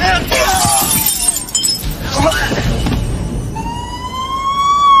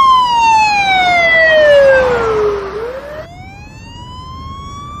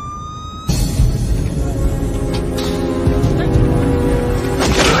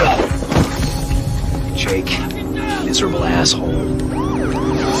 Jake, miserable asshole.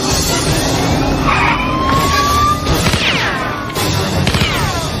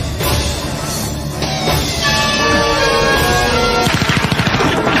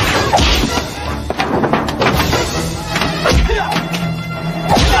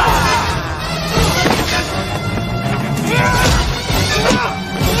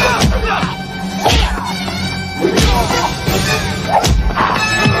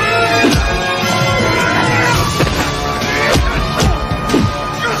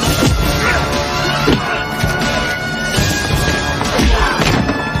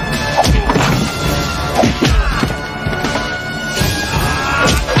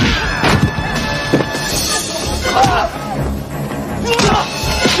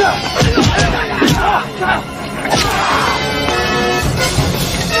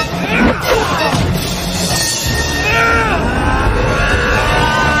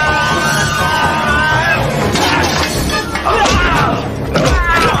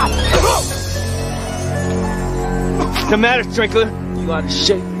 What's the matter, Strickler? You out of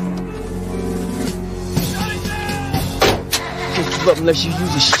shape? Can't give up unless you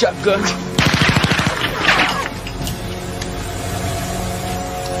use a shotgun.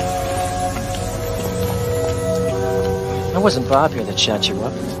 It wasn't Bob here that shot you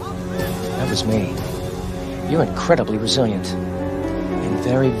up. That was me. You're incredibly resilient. And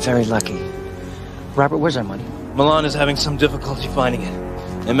very, very lucky. Robert, where's our money? Milan is having some difficulty finding it.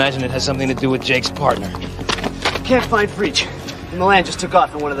 Imagine it has something to do with Jake's partner. Can't find Freach. Milan just took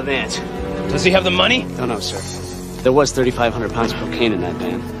off in one of the vans. Does he have the money? No, sir. There was 3,500 pounds of cocaine in that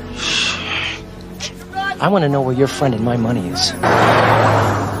van. I want to know where your friend and my money is.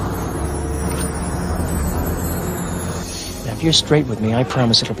 Now, if you're straight with me, I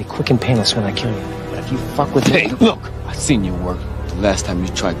promise it'll be quick and painless when I kill you. But if you fuck with me... Hey, look! I seen your work. The last time you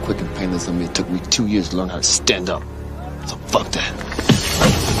tried quick and painless on me, it took me 2 years to learn how to stand up. So fuck that.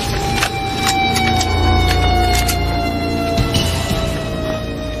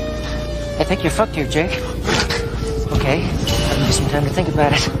 I think you're fucked here, Jake. Okay, I'll give you some time to think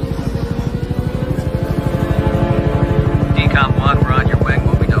about it. Decom 1, we're on your wing,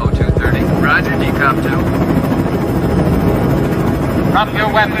 moving to 0230. Roger, Decom 2. Drop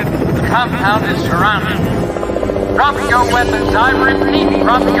your weapons. The compound is surrounded. Drop your weapons. I repeat,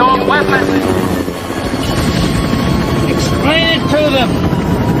 drop your weapons. Explain it to them.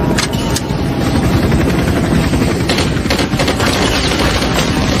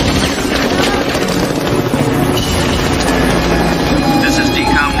 This is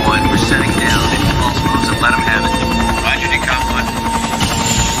Decom 1. We're setting down. If the pulse moves, and let him have it. Roger, Decom 1.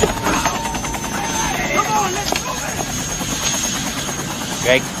 Come on, let's go.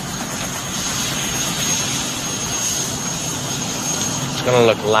 Jake? It's gonna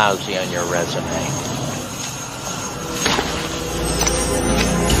look lousy on your resume.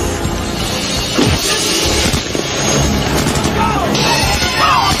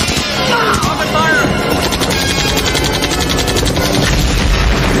 Open fire!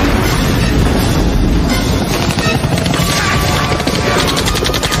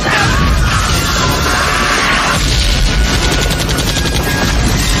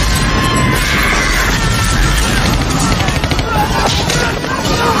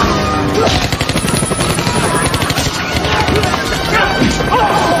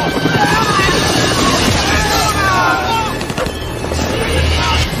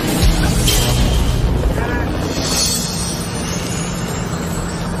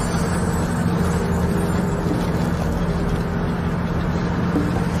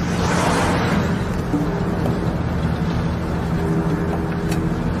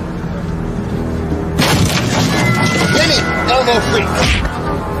 go free.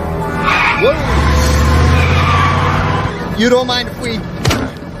 Whoa. You don't mind if we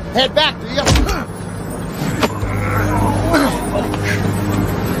head back, do you?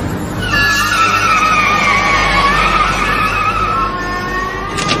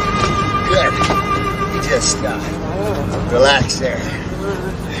 Good. You just relax there.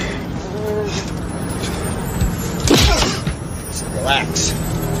 Just relax.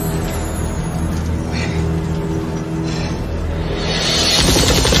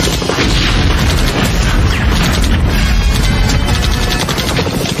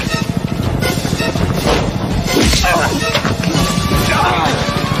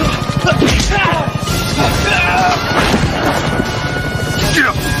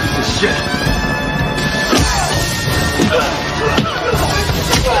 Shit.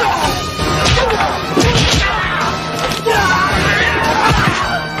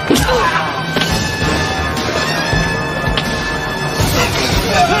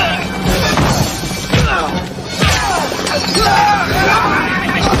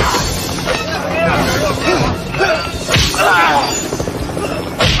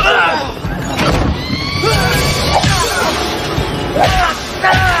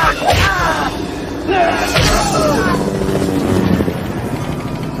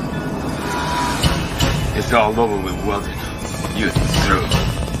 It's all over with Weldon. You're through.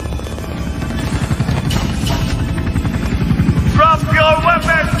 Drop your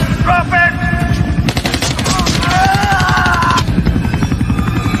weapon! Drop it!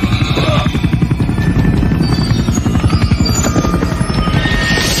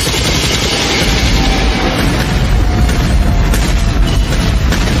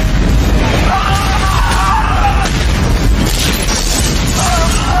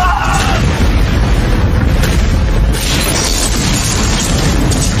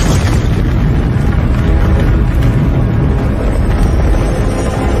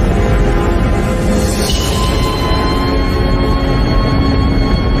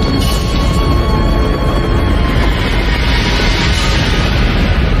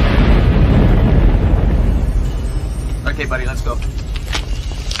 Okay, buddy, let's go.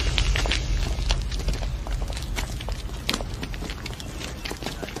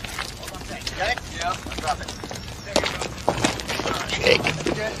 Jake.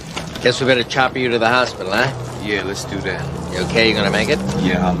 Guess we better chopper you to the hospital, huh? Yeah, let's do that. You okay? You gonna make it?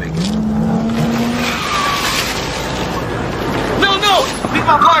 Yeah, I'll make it. No, no! Leave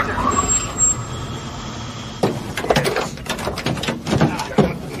my partner!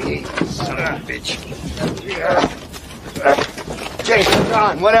 Son of a bitch. Jake,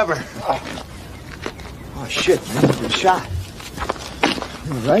 John, whatever. Oh, shit, man. You've been shot.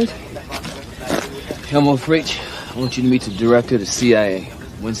 You all right? Helmo Freach, I want you to meet the director of the CIA,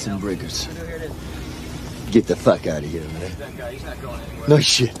 Winston Briggs. Get the fuck out of here, man. No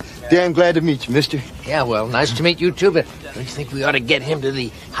shit. Damn glad to meet you, mister. Yeah, well, nice to meet you too, but don't you think we ought to get him to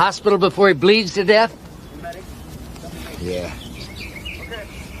the hospital before he bleeds to death? Yeah.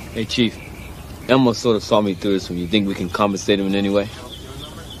 Hey, Chief. Elmo sort of saw me through this one. You think we can compensate him in any way?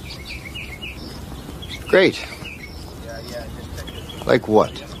 Great. Like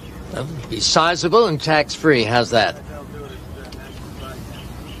what? Well, be sizable and tax-free. How's that?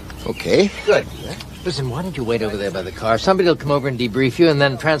 Okay. Good. Listen, why don't you wait over there by the car? Somebody will come over and debrief you, and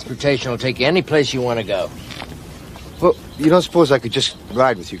then transportation will take you any place you want to go. Well, you don't suppose I could just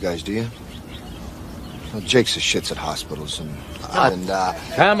ride with you guys, do you? Well, Jake's a shits at hospitals, and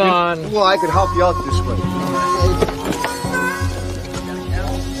Come on. Well, I could help you out this way.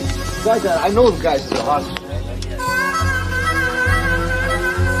 Guys, I know the guys at the hospital.